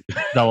apparently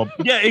they were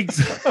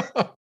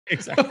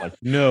exactly.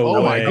 No.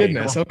 Oh my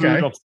goodness. Okay.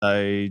 Off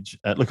stage.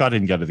 Look, I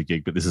didn't go to the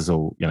gig, but this is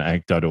all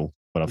anecdotal.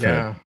 What I've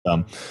heard.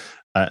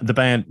 The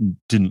band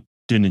didn't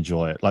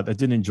enjoy it. Like they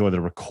didn't enjoy the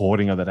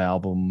recording of that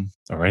album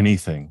or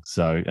anything.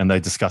 So, and they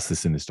discuss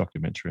this in this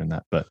documentary and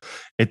that. But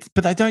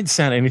they don't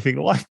sound anything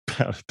like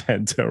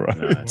Pantera.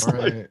 No, it's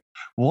like,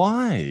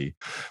 why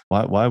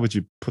would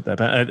you put that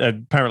band?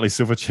 And apparently,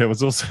 Silverchair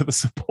was also the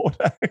support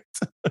act.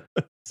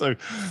 So,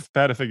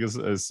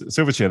 Powderfinger's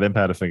Silverchair, then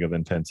Powderfinger,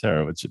 then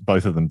Pantera, which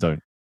both of them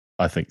don't,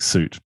 I think,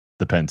 suit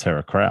the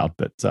Pantera crowd.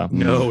 But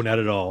no, not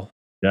at all.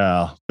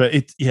 Yeah, but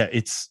it's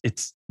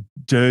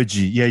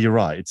dirgy. Yeah, you're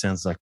right. It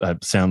sounds like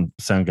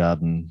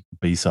Soundgarden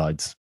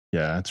B-sides.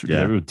 Yeah, it's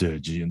real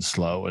dirgy and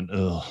slow and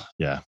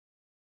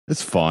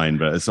it's fine,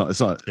 but it's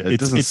not. It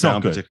doesn't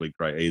sound particularly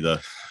great either.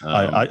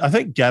 I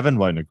think Gavin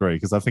won't agree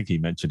because I think he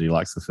mentioned he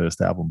likes the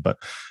first album, but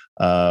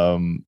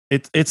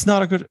it's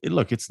not a good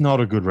look. It's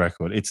not a good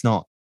record. It's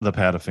not the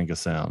Powderfinger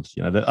sound.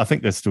 I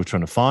think they're still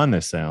trying to find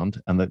their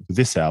sound, and that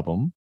this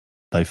album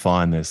they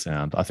find their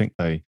sound. I think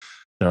they're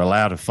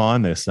allowed to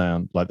find their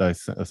sound. Like I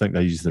think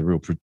they use the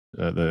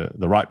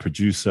right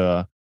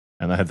producer,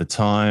 and they had the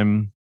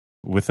time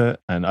with it.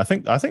 And I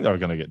think they were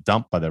going to get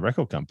dumped by their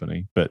record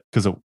company, but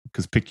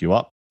because Pick You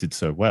Up did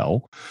so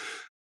well,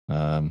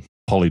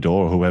 Polydor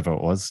or whoever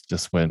it was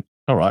just went,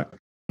 all right,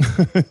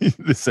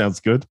 this sounds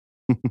good,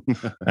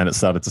 and it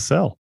started to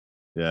sell.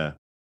 Yeah.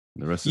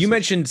 The rest. You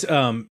mentioned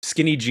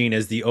Skinny Jean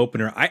as the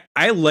opener.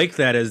 I like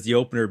that as the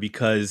opener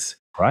because.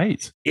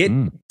 Right. It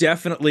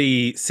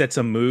definitely sets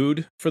a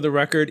mood for the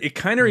record. It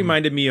kind of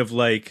reminded me of,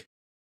 like,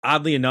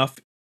 oddly enough,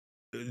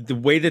 the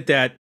way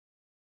that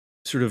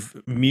sort of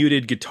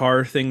muted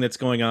guitar thing that's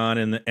going on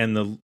and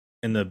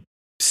the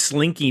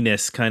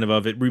slinkiness kind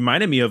of it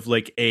reminded me of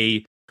like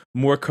a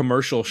more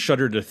commercial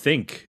Shudder to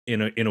Think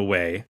in a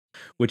way,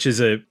 which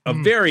is a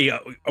very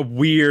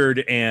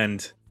weird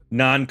and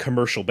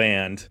non-commercial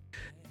band,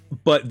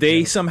 but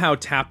they somehow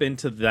tap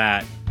into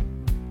that.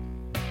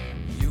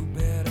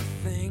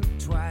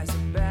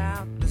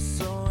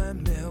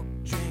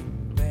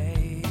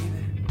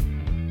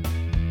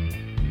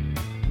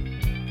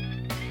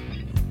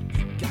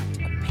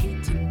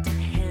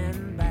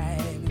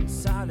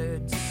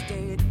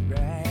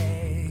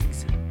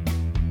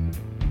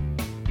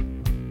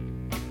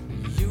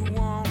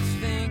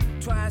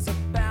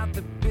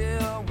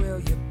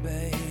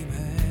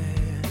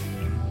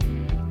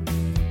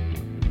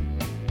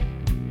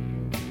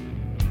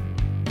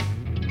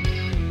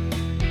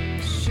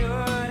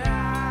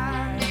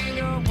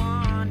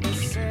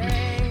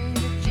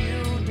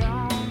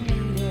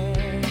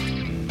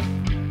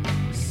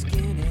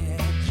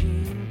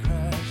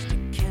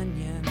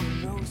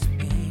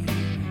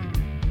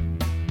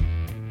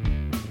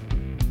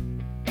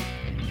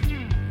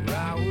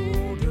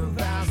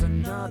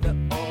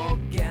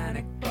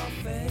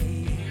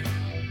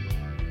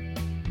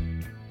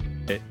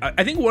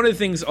 I think one of the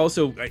things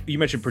also, you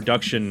mentioned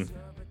production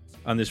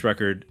on this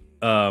record.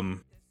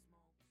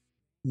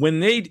 When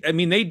they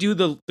do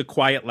the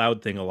quiet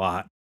loud thing a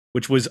lot,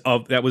 which was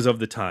of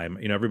the time,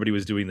 everybody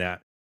was doing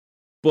that,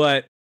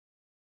 but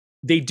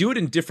they do it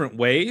in different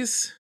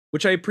ways,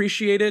 which I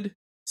appreciated.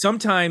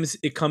 Sometimes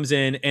it comes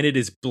in and it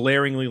is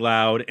blaringly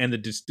loud, and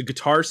the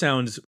guitar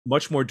sounds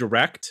much more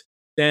direct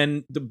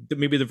than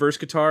maybe the verse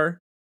guitar.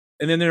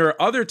 And then there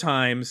are other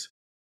times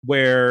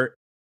where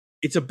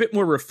it's a bit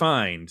more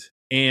refined.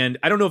 And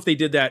I don't know if they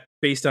did that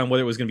based on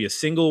whether it was going to be a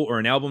single or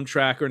an album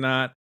track or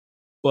not,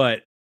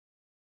 but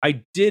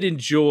I did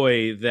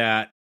enjoy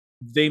that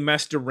they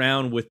messed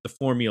around with the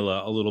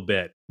formula a little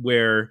bit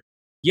where,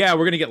 we're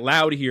going to get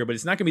loud here, but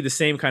it's not going to be the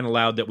same kind of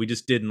loud that we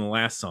just did in the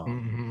last song.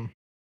 Mm-hmm.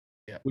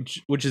 Yeah.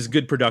 Which is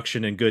good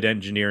production and good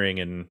engineering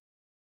and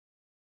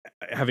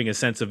having a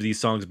sense of these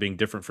songs being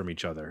different from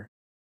each other.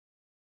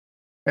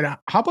 And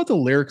how about the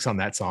lyrics on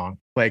that song?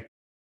 Like,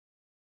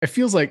 it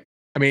feels like,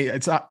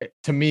 it's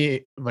to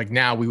me, like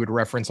now we would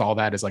reference all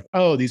that as like,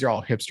 oh, these are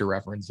all hipster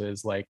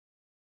references, like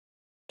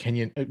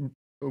Kenyan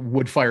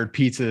wood-fired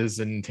pizzas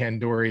and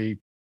tandoori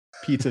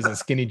pizzas and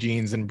skinny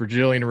jeans and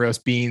Brazilian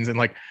roast beans and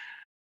like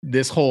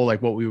this whole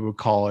like what we would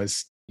call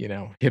as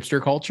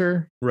hipster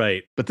culture,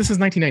 right? But this is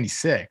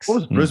 1996. What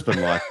was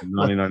Brisbane like in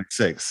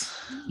 1996?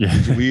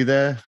 Yeah, were you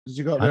there? Did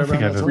you go there?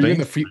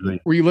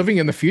 Were you living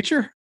in the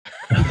future?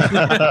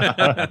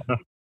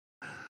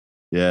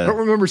 Yeah, I don't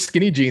remember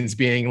skinny jeans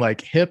being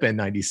like hip in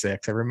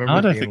 96. I remember.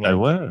 I don't think they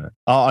were.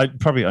 Oh, I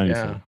probably only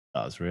thought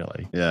does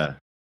really. Yeah.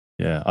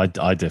 I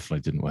definitely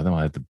didn't wear them.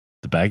 I had the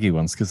baggy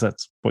ones because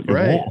that's what you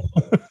wore.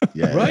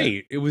 Yeah,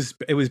 right. It was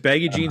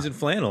baggy jeans and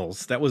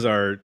flannels. That was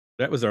our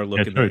look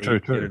in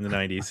the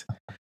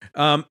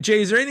 90s.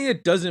 Jay, is there anything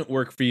that doesn't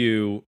work for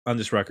you on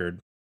this record?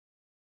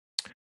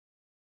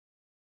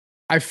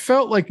 I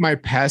felt like my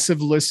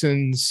passive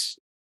listens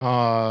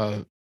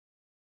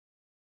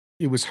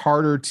it was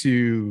harder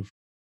to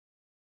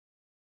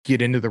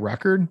get into the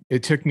record.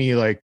 It took me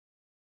like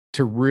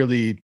to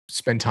really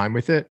spend time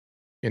with it.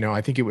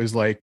 I think it was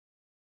like,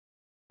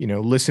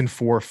 listen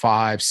 4,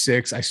 5,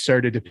 6. I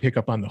started to pick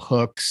up on the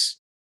hooks.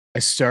 I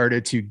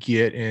started to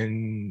get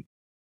in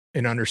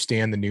and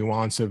understand the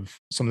nuance of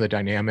some of the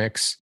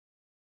dynamics.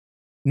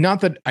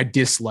 Not that I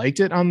disliked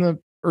it on the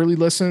early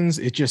listens.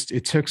 It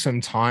took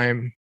some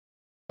time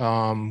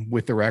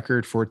with the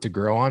record for it to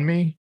grow on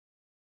me.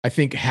 I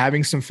think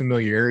having some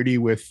familiarity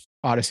with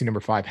Odyssey No.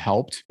 5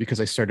 helped because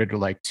I started to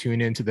like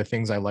tune into the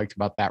things I liked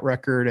about that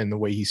record and the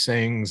way he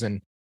sings.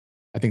 And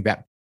I think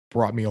that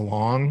brought me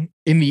along.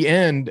 In the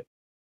end,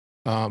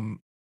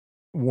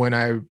 when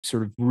I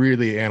sort of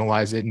really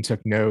analyzed it and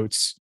took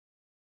notes,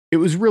 it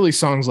was really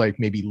songs like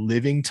maybe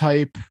Living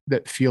Type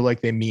that feel like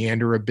they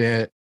meander a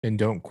bit and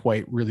don't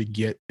quite really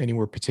get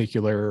anywhere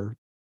particular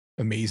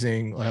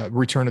amazing.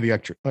 Return of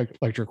the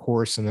Electric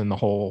Horse, and then the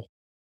whole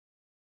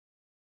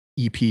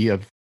EP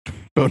of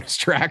bonus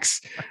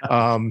tracks,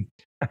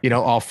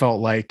 all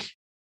felt like,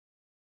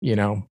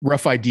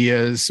 rough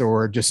ideas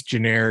or just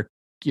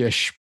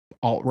generic-ish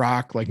alt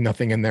rock. Like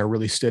nothing in there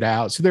really stood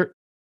out. So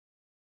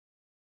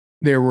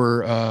there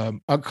were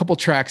a couple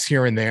tracks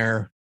here and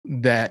there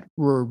that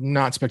were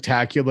not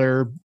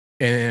spectacular,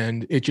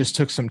 and it just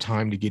took some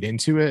time to get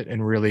into it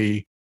and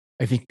really,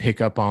 I think,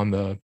 pick up on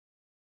the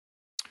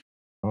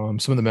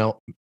some of the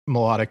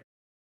melodic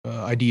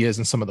ideas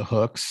and some of the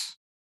hooks.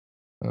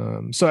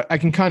 So I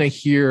can kind of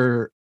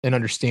hear and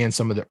understand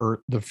some of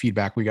the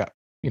feedback we got,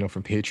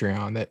 from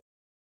Patreon that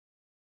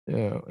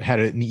had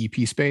it in the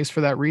EP space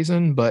for that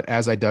reason. But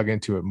as I dug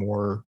into it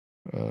more,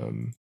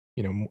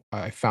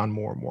 I found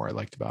more and more I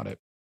liked about it.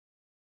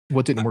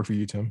 What didn't work for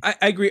you, Tim? I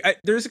agree.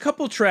 There's a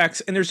couple tracks,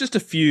 and there's just a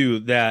few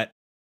that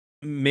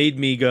made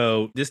me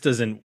go, this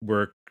doesn't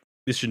work.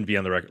 This shouldn't be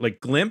on the record. Like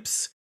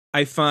Glimpse,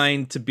 I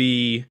find to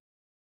be,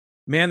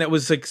 man, that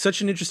was like such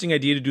an interesting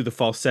idea to do the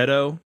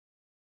falsetto.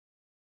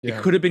 Yeah.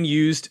 It could have been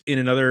used in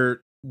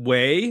another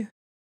way,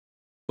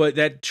 but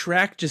that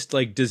track just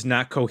like does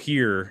not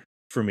cohere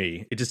for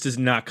me. It just does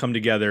not come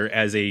together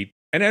as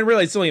and I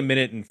realize it's only a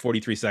minute and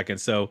 43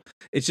 seconds. So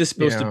it's just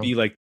supposed to be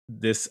like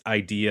this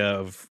idea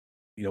of,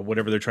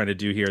 whatever they're trying to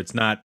do here. It's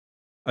not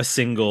a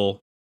single,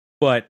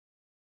 but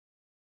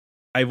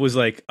I was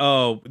like,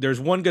 oh, there's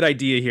one good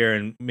idea here,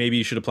 and maybe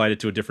you should apply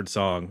it to a different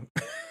song.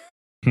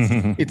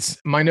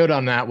 It's my note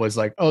on that was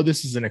like, oh,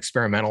 this is an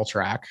experimental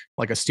track,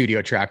 like a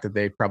studio track that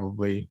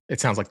it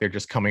sounds like they're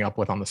just coming up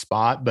with on the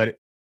spot, but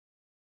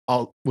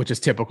which is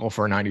typical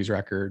for a 90s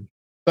record.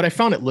 But I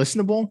found it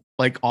listenable.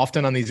 Like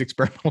often on these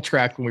experimental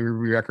tracks, when we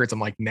review records, I'm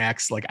like,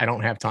 next, like I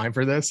don't have time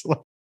for this.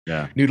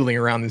 Yeah, noodling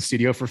around in the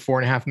studio for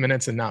 4.5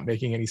 minutes and not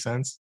making any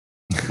sense.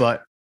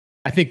 But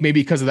I think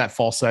maybe because of that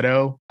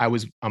falsetto,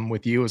 I'm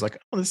with you. I was like,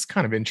 oh, this is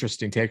kind of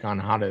interesting take on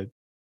how to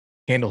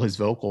handle his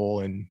vocal,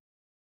 and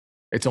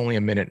it's only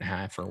a minute and a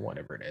half or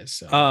whatever it is.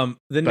 So.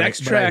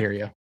 Next track,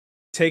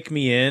 Take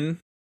Me In,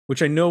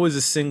 which I know is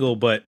a single,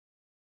 but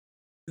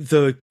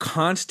the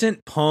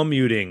constant palm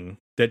muting,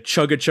 that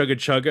chugga chugga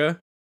chugga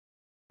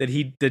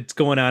that's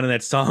going on in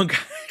that song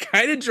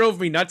kind of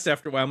drove me nuts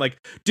after a while. I'm like,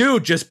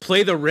 dude, just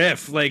play the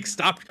riff. Like,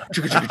 stop.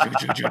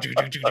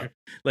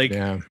 Like,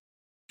 yeah.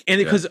 And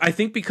because I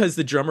think because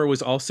the drummer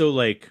was also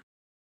like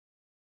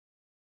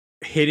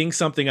hitting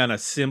something on a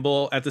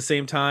cymbal at the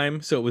same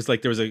time, so it was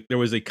like there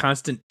was a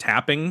constant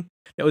tapping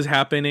that was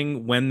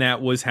happening when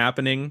that was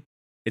happening.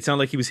 It sounded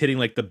like he was hitting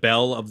like the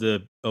bell of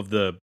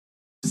the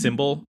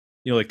cymbal,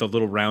 like the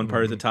little round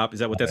part at the top.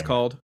 Is that what that's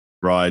called?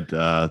 Ride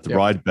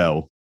ride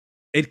bell.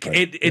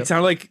 It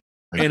sounded like,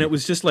 and it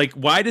was just like,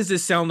 why does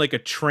this sound like a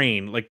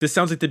train? Like this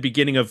sounds like the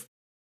beginning of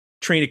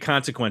Train of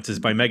Consequences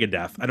by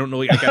Megadeth. I don't know.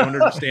 Like, I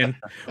don't understand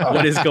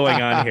what is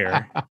going on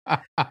here.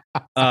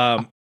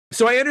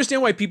 So I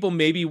understand why people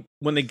maybe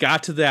when they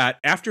got to that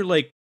after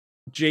like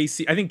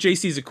JC, I think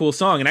JC is a cool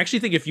song. And I actually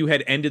think if you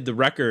had ended the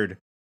record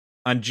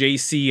on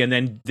JC and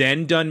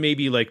then done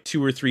maybe like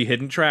 2 or 3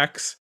 hidden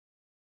tracks,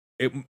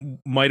 it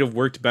might have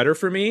worked better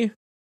for me.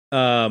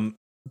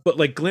 But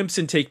like Glimpse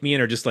and Take Me In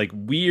are just like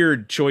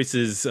weird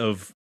choices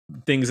of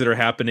things that are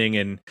happening.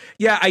 And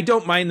yeah, I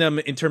don't mind them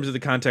in terms of the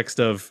context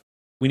of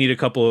we need a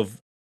couple of,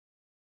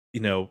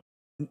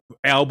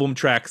 album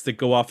tracks that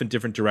go off in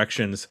different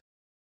directions.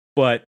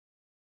 But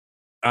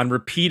on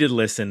repeated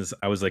listens,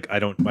 I was like, I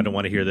don't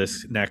want to hear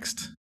this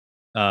next.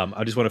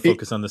 I just want to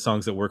focus on the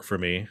songs that work for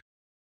me.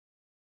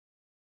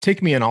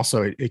 Take Me In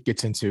also, it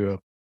gets into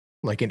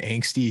like an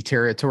angsty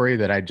territory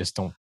that I just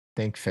don't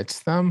think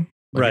fits them.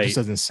 Like, right. It just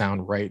doesn't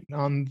sound right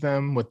on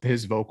them with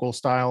his vocal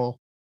style.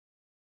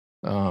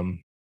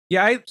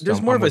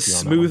 There's more of a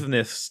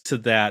smoothness to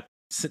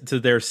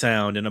their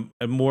sound and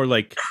a more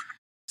like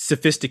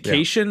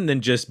sophistication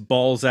than just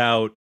balls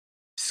out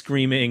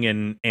screaming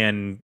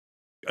and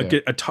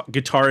a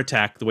guitar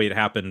attack the way it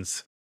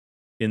happens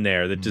in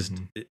there that just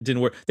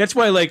didn't work. That's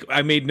why like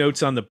I made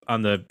notes on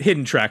the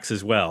hidden tracks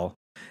as well.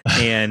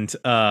 And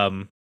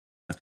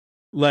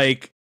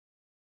like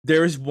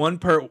There's one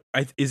part.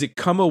 Is it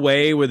 "Come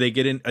Away" where they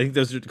get in? I think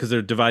those are because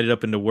they're divided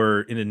up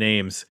into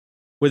names,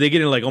 where they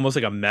get in like almost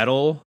like a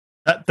metal.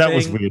 That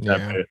was weird.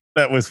 Yeah.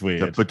 That was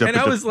weird. And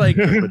I was like,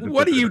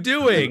 "What are you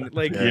doing?"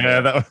 Like,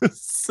 that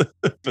was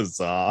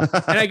bizarre.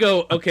 And I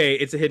go, "Okay,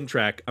 it's a hidden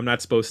track. I'm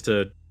not supposed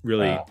to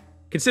really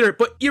consider it,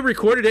 but you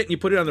recorded it and you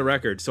put it on the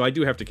record, so I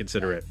do have to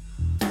consider it."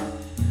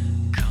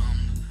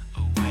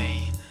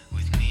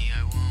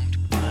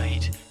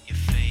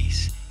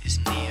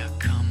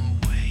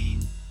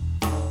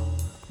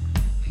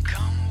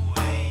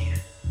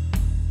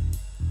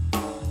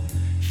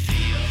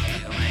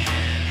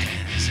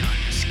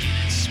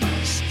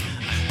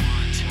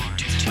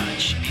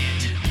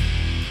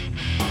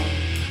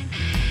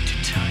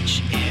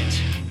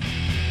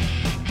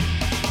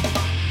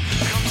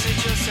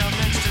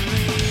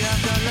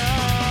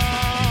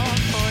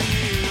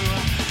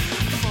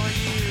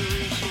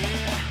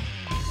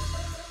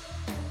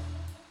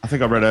 I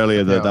think I read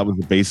earlier that was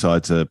the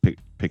B-side to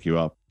pick you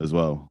up as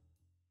well.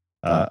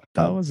 That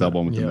was that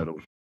one with the metal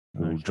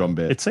drum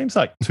bit. It seems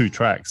like 2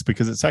 tracks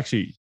because it's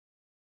actually,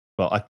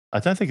 well, I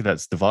don't think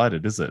that's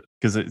divided, is it?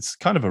 Because it's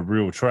kind of a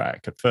real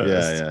track at first.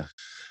 Yeah.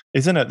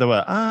 Isn't it? The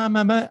way I'm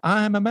a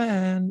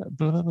man,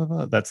 blah, blah, blah,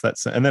 blah. That's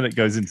and then it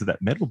goes into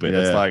that metal bit.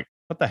 It's like,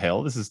 what the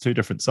hell? This is 2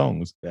 different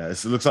songs. Yeah,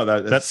 it looks like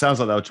that. That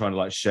sounds like they were trying to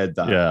like shed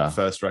that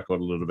first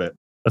record a little bit.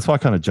 That's why I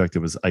kind of joked it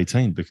was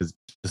 18 because it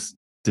just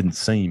didn't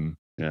seem.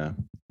 Yeah.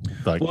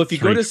 Like, well, if you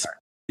go to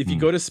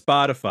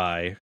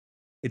Spotify,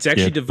 it's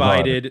actually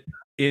divided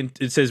in.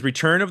 It says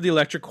 "Return of the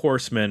Electric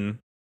Horseman,"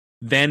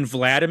 then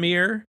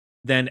 "Vladimir,"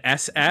 then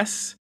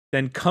 "SS,"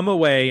 then "Come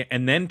Away,"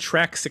 and then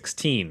track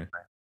 16.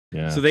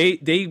 Yeah. So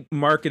they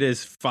mark it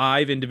as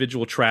 5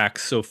 individual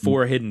tracks, so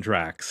 4 hidden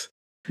tracks.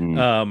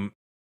 And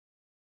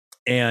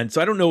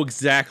so I don't know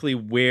exactly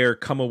where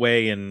 "Come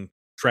Away" and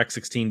track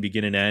 16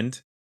 begin and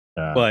end,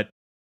 but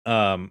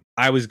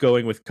I was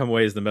going with "Come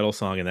Away" as the metal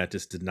song, and that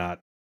just did not.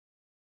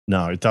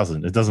 No, it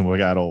doesn't. It doesn't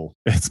work at all.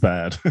 It's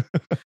bad.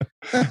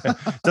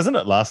 Doesn't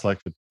it last like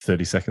for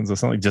 30 seconds or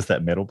something? Just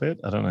that metal bit?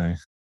 I don't know.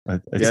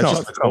 It's not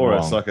just a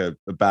chorus, like a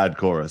bad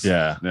chorus.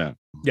 Yeah.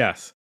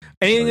 Yes.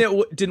 Anything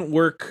that didn't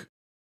work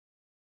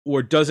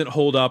or doesn't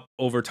hold up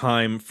over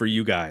time for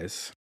you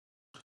guys?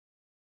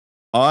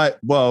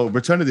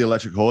 Return of the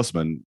Electric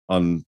Horseman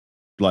on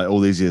like all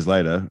these years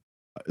later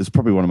is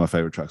probably one of my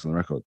favorite tracks on the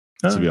record,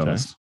 to be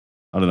honest.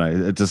 I don't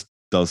know. It just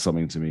does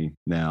something to me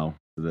now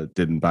that it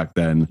didn't back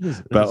then.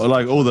 But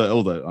like all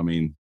the, I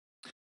mean,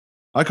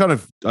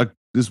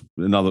 this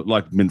another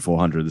like Mint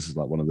 400. This is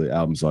like one of the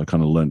albums I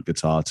kind of learned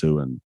guitar to,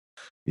 and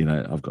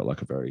I've got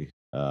like a very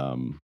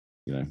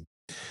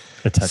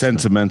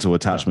sentimental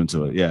attachment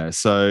to it. Yeah.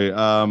 So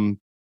I mean,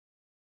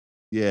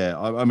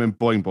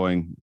 Boing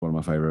Boing, one of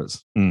my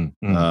favorites. Return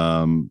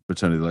of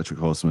the Electric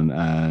Horseman,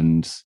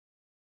 and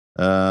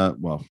I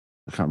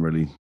can't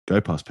really go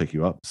past Pick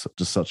You Up.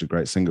 Just such a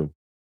great single.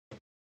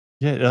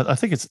 Yeah, I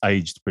think it's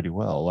aged pretty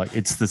well. Like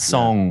it's the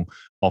song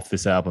off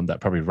this album that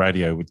probably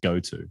radio would go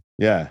to.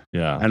 Yeah,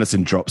 and it's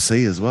in drop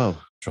C as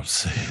well. Drop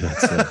C,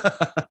 that's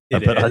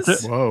it.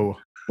 Is? Whoa.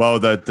 Well,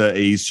 the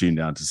E's tuned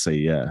down to C.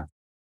 Yeah,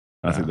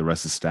 I think the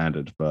rest is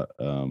standard, but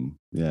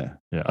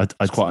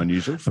it's quite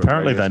unusual.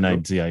 Apparently, they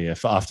named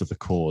DAF after the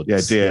chords. Yeah,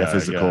 DAF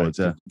is the chords.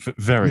 Yeah,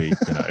 very.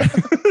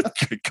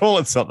 Call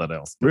it something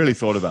else. Really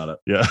thought about it.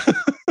 Yeah.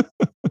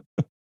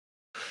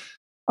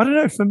 I don't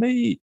know. For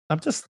me, I'm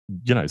just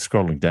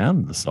scrolling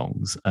down the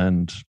songs,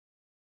 and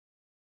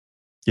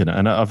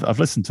and I've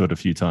listened to it a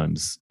few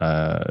times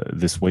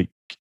this week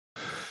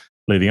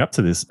leading up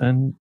to this,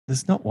 and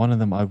there's not one of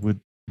them I would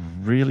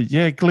really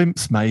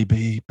Glimpse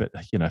maybe, but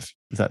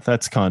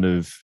that's kind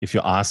of if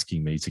you're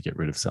asking me to get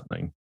rid of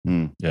something.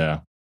 Yeah.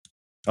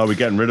 Oh, we're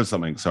getting rid of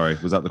something. Sorry,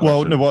 was that the question?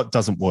 Well, no, what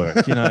doesn't work?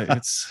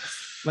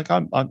 It's like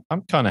I'm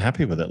kind of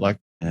happy with it. Like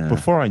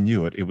before I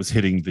knew it, it was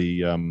hitting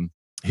the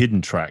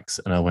hidden tracks,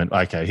 and I went,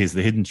 okay, here's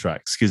the hidden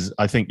tracks, because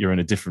I think you're in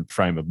a different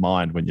frame of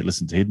mind when you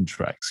listen to hidden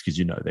tracks because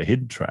they're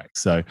hidden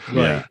tracks. So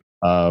I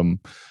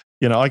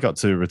got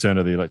to Return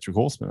of the Electric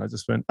Horseman. I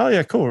just went, oh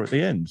yeah, cool, at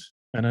the end,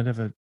 and I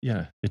never,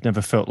 it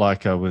never felt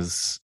like I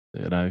was,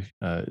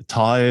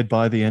 tired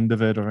by the end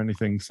of it or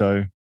anything.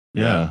 So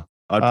yeah.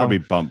 I'd probably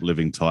bump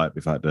Living Type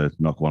if I had to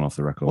knock one off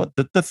the record. What,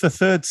 the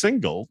third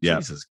single? Yeah.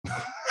 Jesus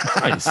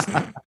Christ.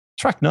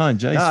 Track 9,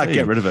 JC.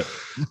 Get rid of it.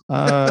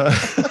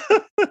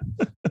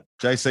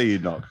 JC,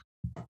 you'd knock.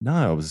 No,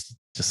 I was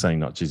just saying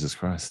not Jesus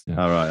Christ.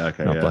 Yeah. All right,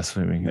 okay. Not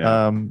blaspheming.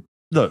 Yeah.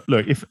 Look,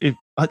 if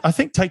I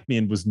think Take Me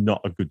In was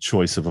not a good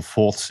choice of a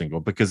fourth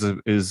single, because it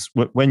is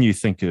when you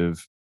think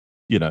of,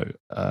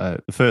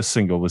 the first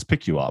single was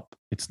Pick You Up.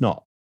 It's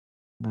not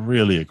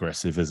really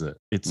aggressive, is it?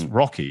 It's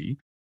rocky,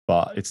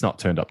 but it's not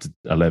turned up to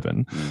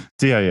 11.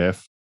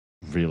 DAF,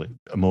 really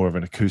more of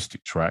an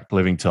acoustic track.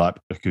 Living Type,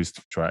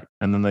 acoustic track.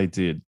 And then they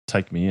did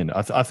Take Me In.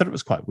 I thought it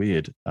was quite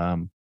weird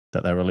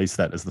that they released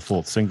that as the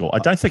fourth single. I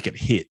don't think it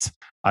hit.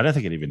 I don't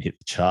think it even hit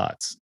the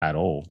charts at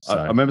all. So.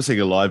 I remember seeing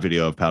a live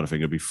video of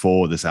Powderfinger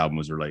before this album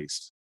was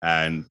released.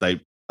 And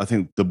I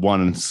think the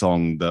one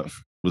song that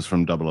was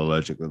from Double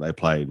Allergic that they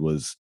played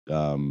was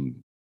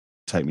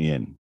Take Me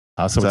In.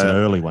 So it's an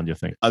early one, you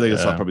think? I think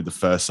it's like probably the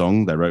first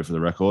song they wrote for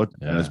the record,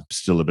 and it's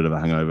still a bit of a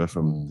hangover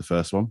from the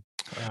first one.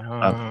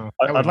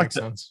 I'd like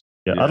to,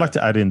 I'd like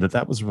to add in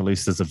that was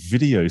released as a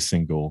video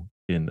single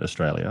in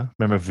Australia.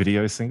 Remember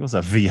video singles?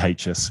 A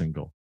VHS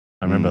single.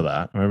 I remember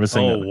that. I remember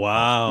seeing that.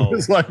 Wow. It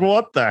was like,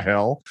 what the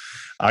hell?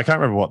 I can't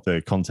remember what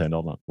the content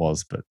on it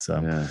was, but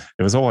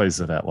it was always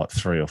about like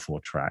 3 or 4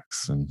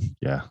 tracks. And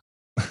yeah.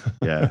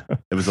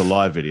 It was a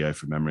live video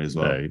from memory as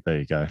well. There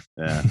you go.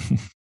 Yeah.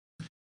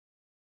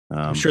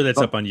 I'm sure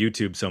that's up on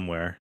YouTube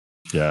somewhere.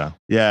 Yeah.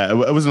 Yeah.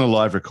 It wasn't a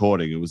live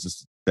recording. It was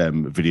just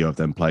video of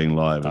them playing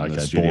live in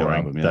the studio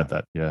album.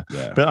 Yeah.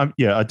 But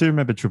I do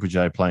remember Triple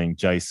J playing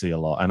JC a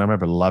lot, and I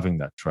remember loving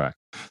that track.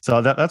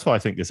 So that's why I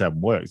think this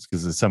album works,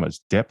 because there's so much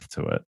depth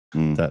to it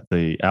that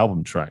the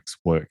album tracks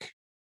work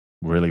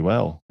really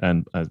well.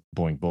 And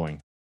Boing Boing,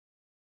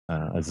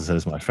 as I said,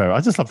 is my favorite.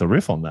 I just love the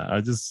riff on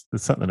that. There's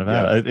something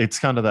about it. It's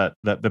kind of that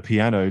the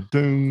piano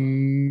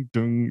dung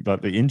dung,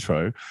 like the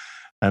intro,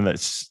 and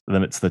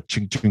then it's the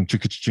ching ching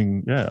ching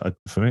ching. Yeah,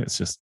 for me,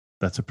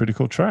 that's a pretty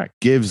cool track.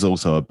 Give's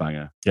also a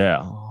banger. Yeah.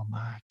 Oh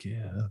my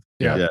God.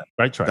 Yeah.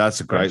 Great track. That's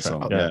a great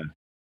song. Yeah.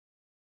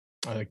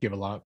 I like Give a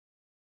lot.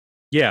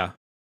 Yeah.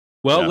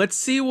 Well, let's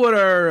see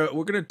we're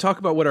going to talk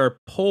about what our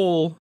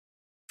poll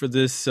for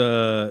this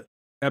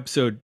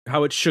episode,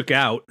 how it shook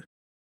out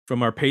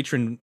from our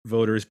patron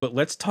voters. But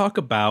let's talk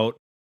about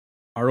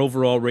our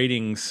overall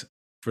ratings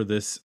for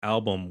this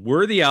album.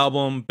 Worthy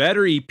album,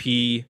 better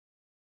EP,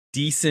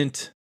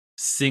 decent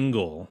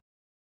single.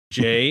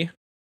 Jay?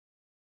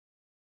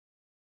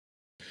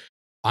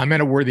 I'm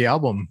at a worthy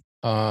album.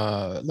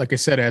 Like I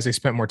said, as I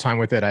spent more time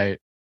with it, I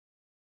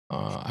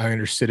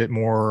understood it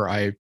more.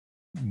 I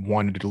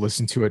wanted to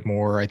listen to it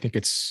more. I think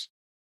it's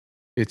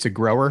a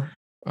grower.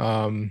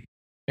 And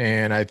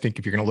I think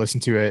if you're going to listen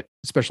to it,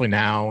 especially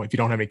now, if you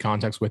don't have any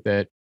context with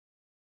it,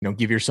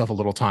 give yourself a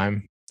little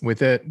time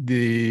with it.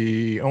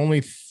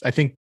 I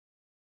think,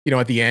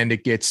 at the end,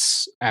 it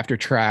gets after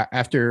is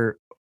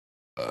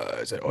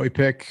it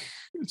Oipik?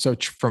 So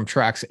from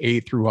tracks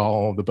 8 through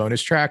all the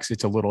bonus tracks,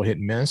 it's a little hit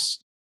and miss.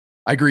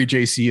 I agree.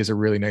 JC is a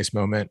really nice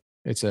moment.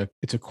 It's a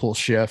cool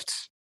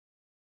shift,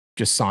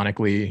 just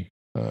sonically.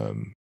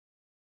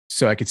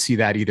 So I could see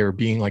that either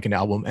being like an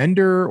album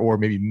ender or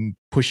maybe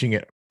pushing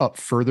it up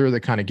further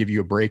to kind of give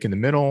you a break in the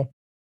middle.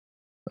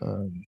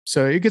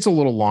 So it gets a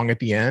little long at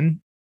the end,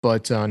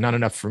 but not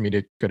enough for me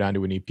to go down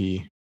to an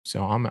EP.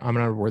 So I'm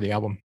gonna award the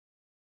album.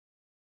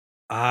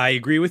 I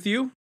agree with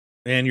you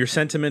and your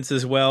sentiments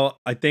as well.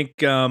 I think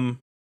there's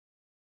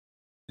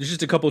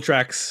just a couple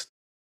tracks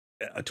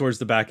towards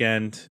the back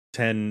end,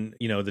 the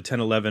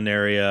 10-11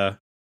 area,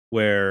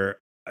 where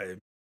I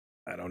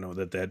don't know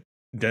that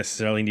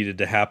necessarily needed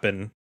to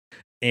happen,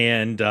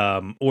 and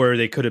or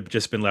they could have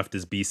just been left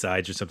as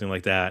B-sides or something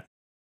like that.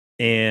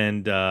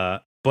 And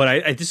but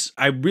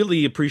I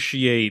really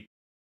appreciate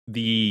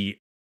the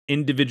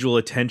individual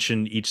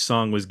attention each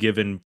song was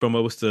given from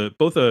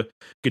both a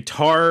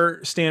guitar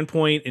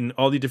standpoint and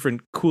all the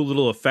different cool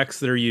little effects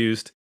that are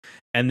used,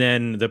 and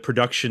then the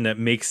production that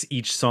makes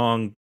each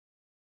song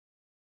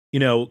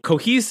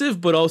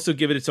cohesive, but also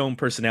give it its own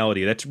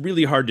personality. That's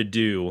really hard to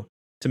do,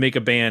 to make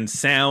a band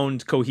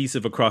sound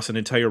cohesive across an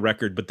entire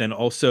record, but then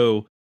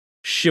also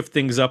shift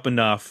things up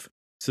enough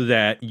so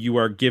that you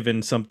are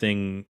given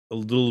something a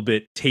little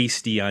bit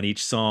tasty on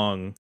each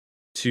song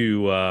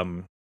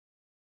to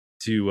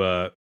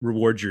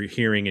reward your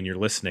hearing and your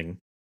listening.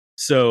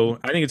 So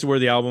I think it's a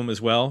worthy album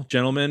as well,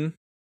 gentlemen.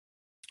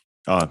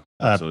 Oh,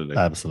 absolutely.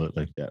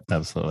 Absolutely. Yeah,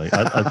 absolutely.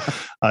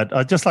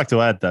 I'd just like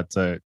to add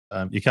that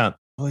you can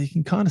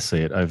kind of see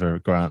it over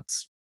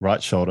Grant's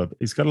right shoulder.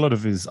 He's got a lot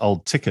of his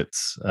old ticket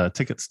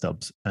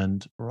stubs,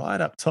 and right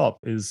up top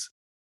is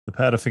the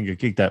Powderfinger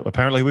gig that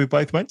apparently we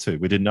both went to.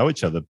 We didn't know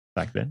each other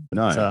back then.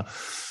 No. But,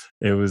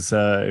 it was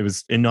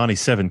in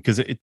 '97, because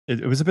it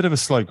was a bit of a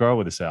slow grower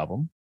with this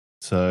album.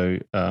 So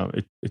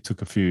it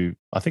took a few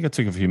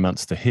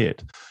months to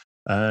hit,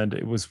 and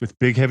it was with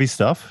Big Heavy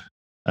Stuff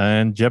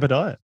and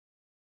Jebediah.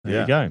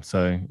 There you go.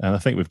 So, and I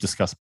think we've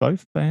discussed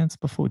both bands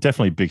before.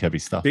 Definitely Big Heavy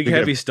Stuff. Big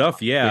Heavy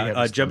Stuff, yeah.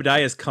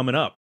 Jebediah is coming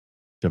up.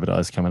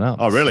 Jebediah's coming up.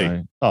 Oh,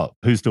 really?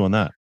 Who's doing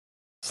that?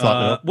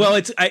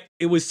 Well,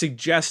 it was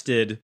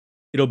suggested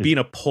it'll be in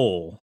a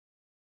poll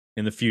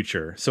in the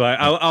future. So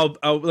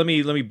I'll let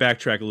me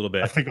backtrack a little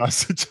bit. I think I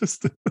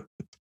suggested.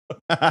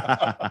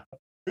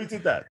 Who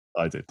did that?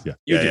 I did. Yeah.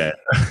 You did.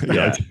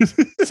 Yeah.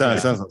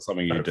 Sounds like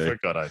something you do. I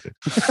forgot I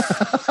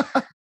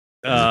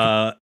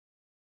did.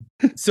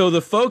 So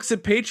the folks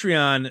at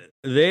Patreon,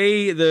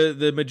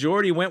 the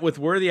majority went with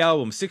Worthy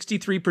Album,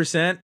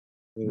 63%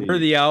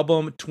 Worthy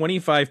Album,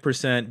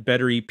 25%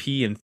 Better EP,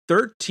 and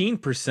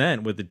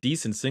 13% with a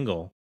decent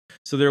single.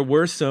 So there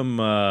were some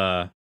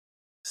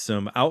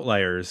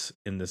outliers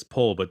in this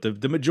poll, but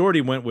the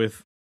majority went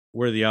with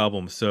Worthy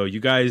Album. So you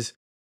guys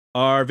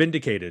are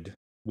vindicated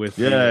with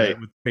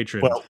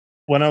Patreon. Well,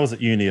 when I was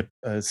at uni,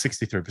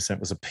 63%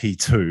 was a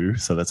P2,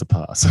 so that's a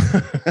pass.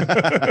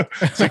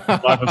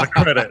 65 was a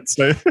credit.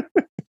 So.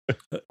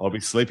 I'll be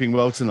sleeping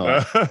well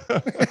tonight.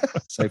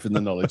 Safe in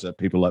the knowledge that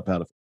people like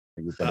powder.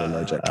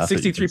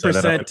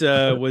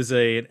 63% was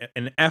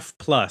an F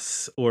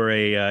plus or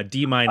a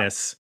D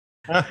minus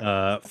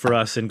for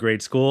us in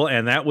grade school,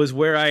 and that was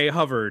where I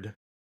hovered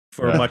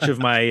for much of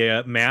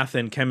my math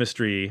and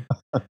chemistry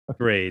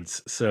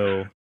grades.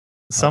 So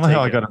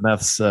somehow I got a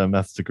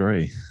maths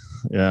degree.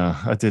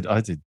 Yeah, I did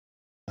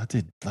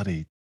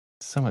bloody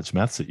so much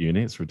maths at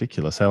uni. It's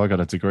ridiculous how I got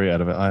a degree out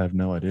of it. I have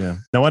no idea.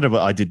 No wonder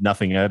I did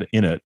nothing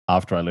in it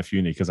after I left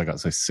uni because I got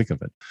so sick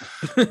of it.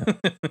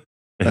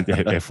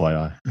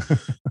 FYI.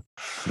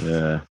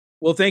 Yeah.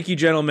 Well, thank you,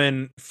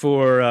 gentlemen,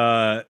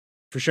 for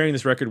sharing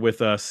this record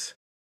with us.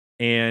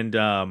 And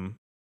Grant,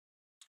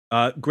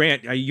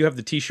 you have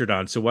the T-shirt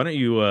on, so why don't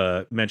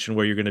you mention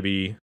what you're going to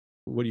be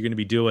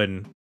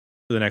doing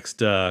for the next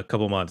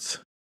couple months?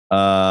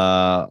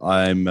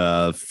 I'm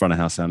front of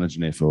house sound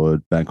engineer for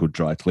a band called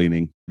Dry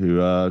Cleaning, who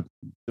are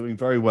doing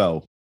very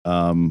well,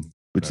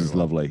 which is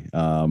lovely.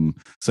 So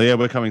yeah,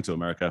 we're coming to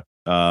America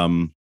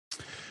in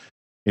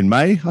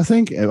May. I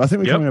think we're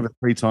coming over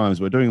 3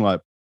 times. We're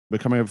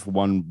coming over for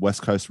one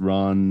West Coast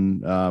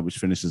run, which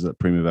finishes at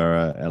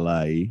Primavera,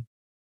 LA,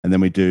 and then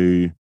we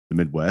do the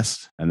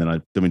Midwest, and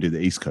then we do the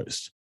East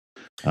Coast.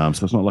 So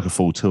it's not like a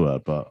full tour,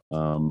 but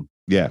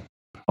yeah,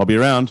 I'll be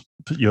around.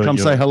 Come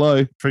say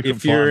hello.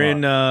 If you're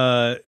in,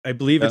 I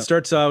believe it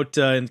starts out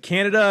in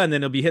Canada, and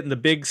then it'll be hitting the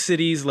big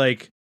cities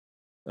like,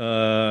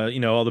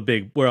 all the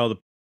big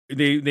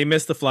they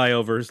miss the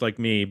flyovers like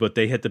me, but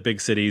they hit the big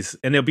cities,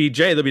 and they'll be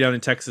down in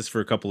Texas for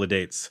a couple of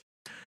dates.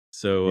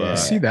 So I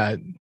see that,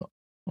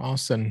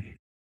 Austin.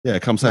 Yeah,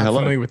 come say hello.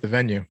 Familiar with the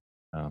venue.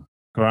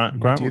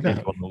 Grant will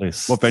get on the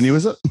list. What venue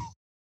is it?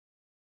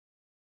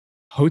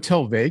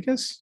 Hotel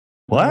Vegas.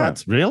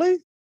 What? Really?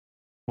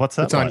 What's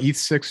that? It's on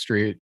East 6th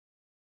Street.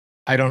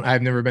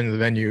 I've never been to the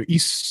venue.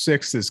 East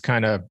 6th is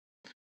kind of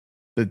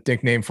the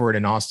nickname for it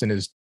in Austin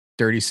is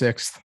Dirty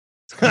 6th.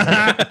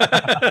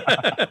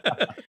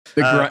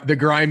 The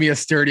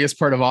grimiest, dirtiest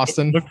part of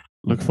Austin.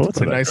 Look forward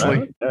to that.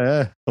 Nicely.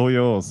 Yeah, all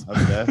yours.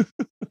 I'll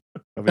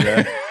be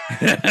there.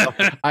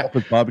 Up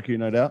with barbecue,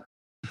 no doubt.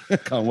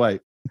 Can't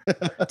wait.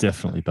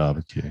 Definitely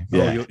barbecue.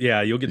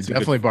 Yeah, you'll get some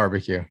definitely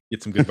barbecue.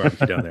 Get some good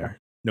barbecue down there,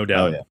 no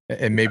doubt. Oh, yeah.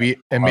 And maybe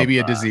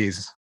a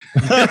disease.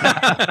 Weigh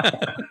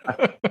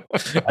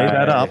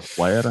that up.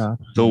 Weigh it up.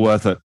 It's all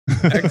worth it.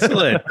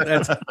 Excellent.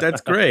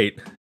 That's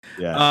great.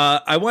 Yeah.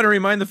 I want to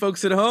remind the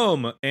folks at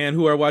home and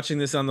who are watching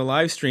this on the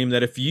live stream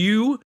that if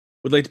you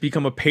would like to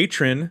become a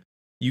patron,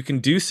 you can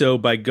do so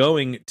by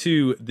going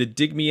to the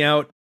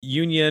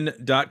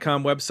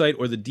digmeoutunion.com website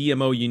or the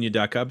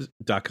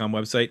dmounion.com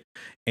website,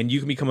 and you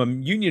can become a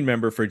union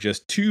member for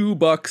just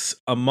 $2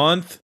 a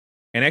month.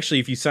 And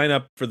actually, if you sign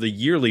up for the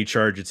yearly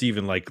charge, it's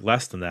even like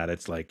less than that.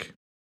 It's like,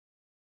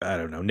 I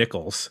don't know,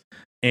 nickels.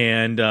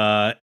 And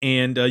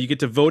you get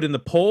to vote in the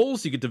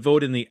polls. You get to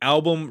vote in the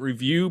album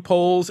review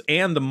polls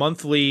and the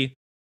monthly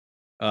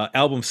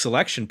album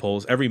selection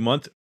polls. Every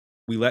month,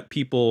 we let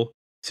people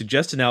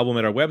suggest an album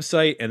at our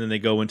website, and then they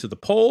go into the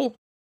poll,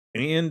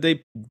 and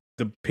the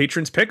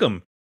patrons pick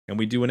them. And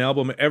we do an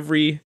album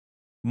every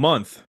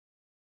month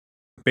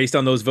based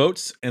on those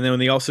votes. And then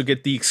they also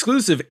get the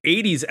exclusive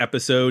 80s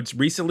episodes.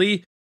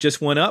 Recently, just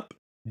went up.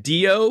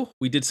 Dio,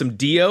 we did some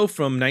Dio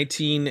from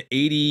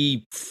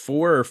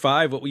 1984 or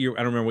 5. What year? I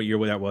don't remember what year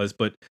that was,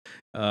 but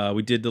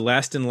we did The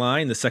Last in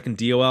Line, the second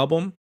Dio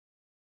album,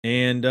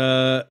 and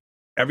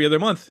every other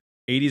month,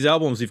 80s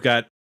albums. We've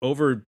got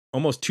over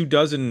almost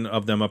 24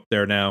 of them up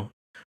there now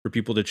for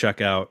people to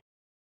check out.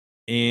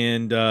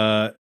 And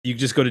you can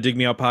just go to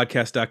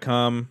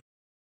digmeoutpodcast.com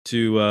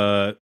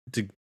to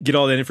get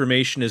all that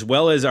information, as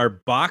well as our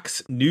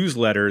box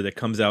newsletter that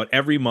comes out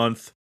every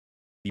month.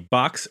 The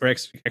box, or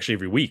actually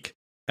every week.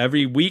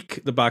 Every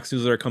week, the box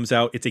newsletter comes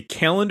out. It's a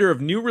calendar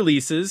of new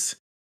releases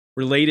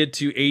related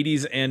to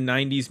 80s and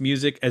 90s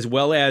music, as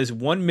well as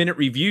 1-minute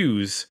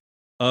reviews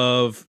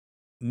of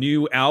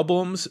new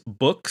albums,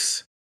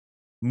 books,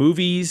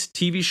 movies,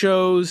 TV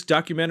shows,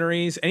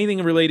 documentaries,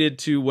 anything related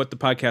to what the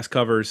podcast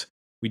covers.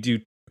 We do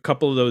a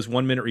couple of those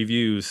 1-minute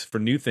reviews for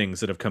new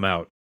things that have come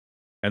out.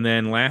 And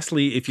then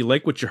lastly, if you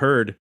like what you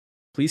heard,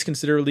 please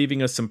consider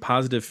leaving us some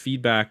positive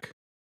feedback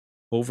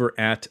over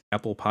at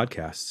Apple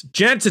Podcasts.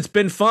 Gents, it's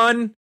been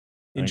fun.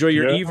 Enjoy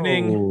your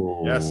evening.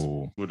 Yes,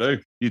 we'll do.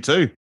 You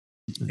too.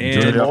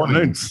 And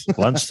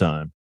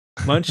lunchtime.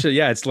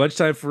 It's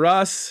lunchtime for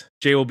us.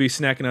 Jay will be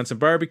snacking on some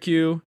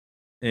barbecue.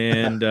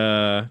 And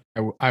I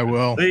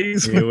will.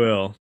 Please. You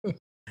will.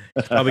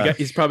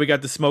 He's probably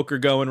got the smoker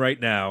going right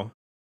now.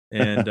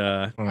 And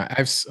I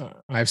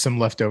have some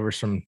leftovers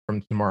from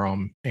tomorrow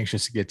I'm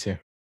anxious to get to.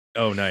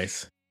 Oh,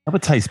 nice. That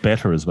would taste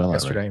better as well.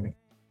 Yesterday.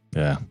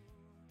 Yeah.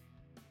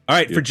 All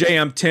right, for Jay,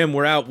 I'm Tim.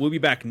 We're out. We'll be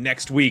back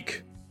next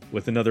week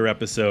with another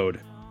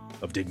episode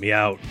of Dig Me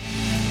Out.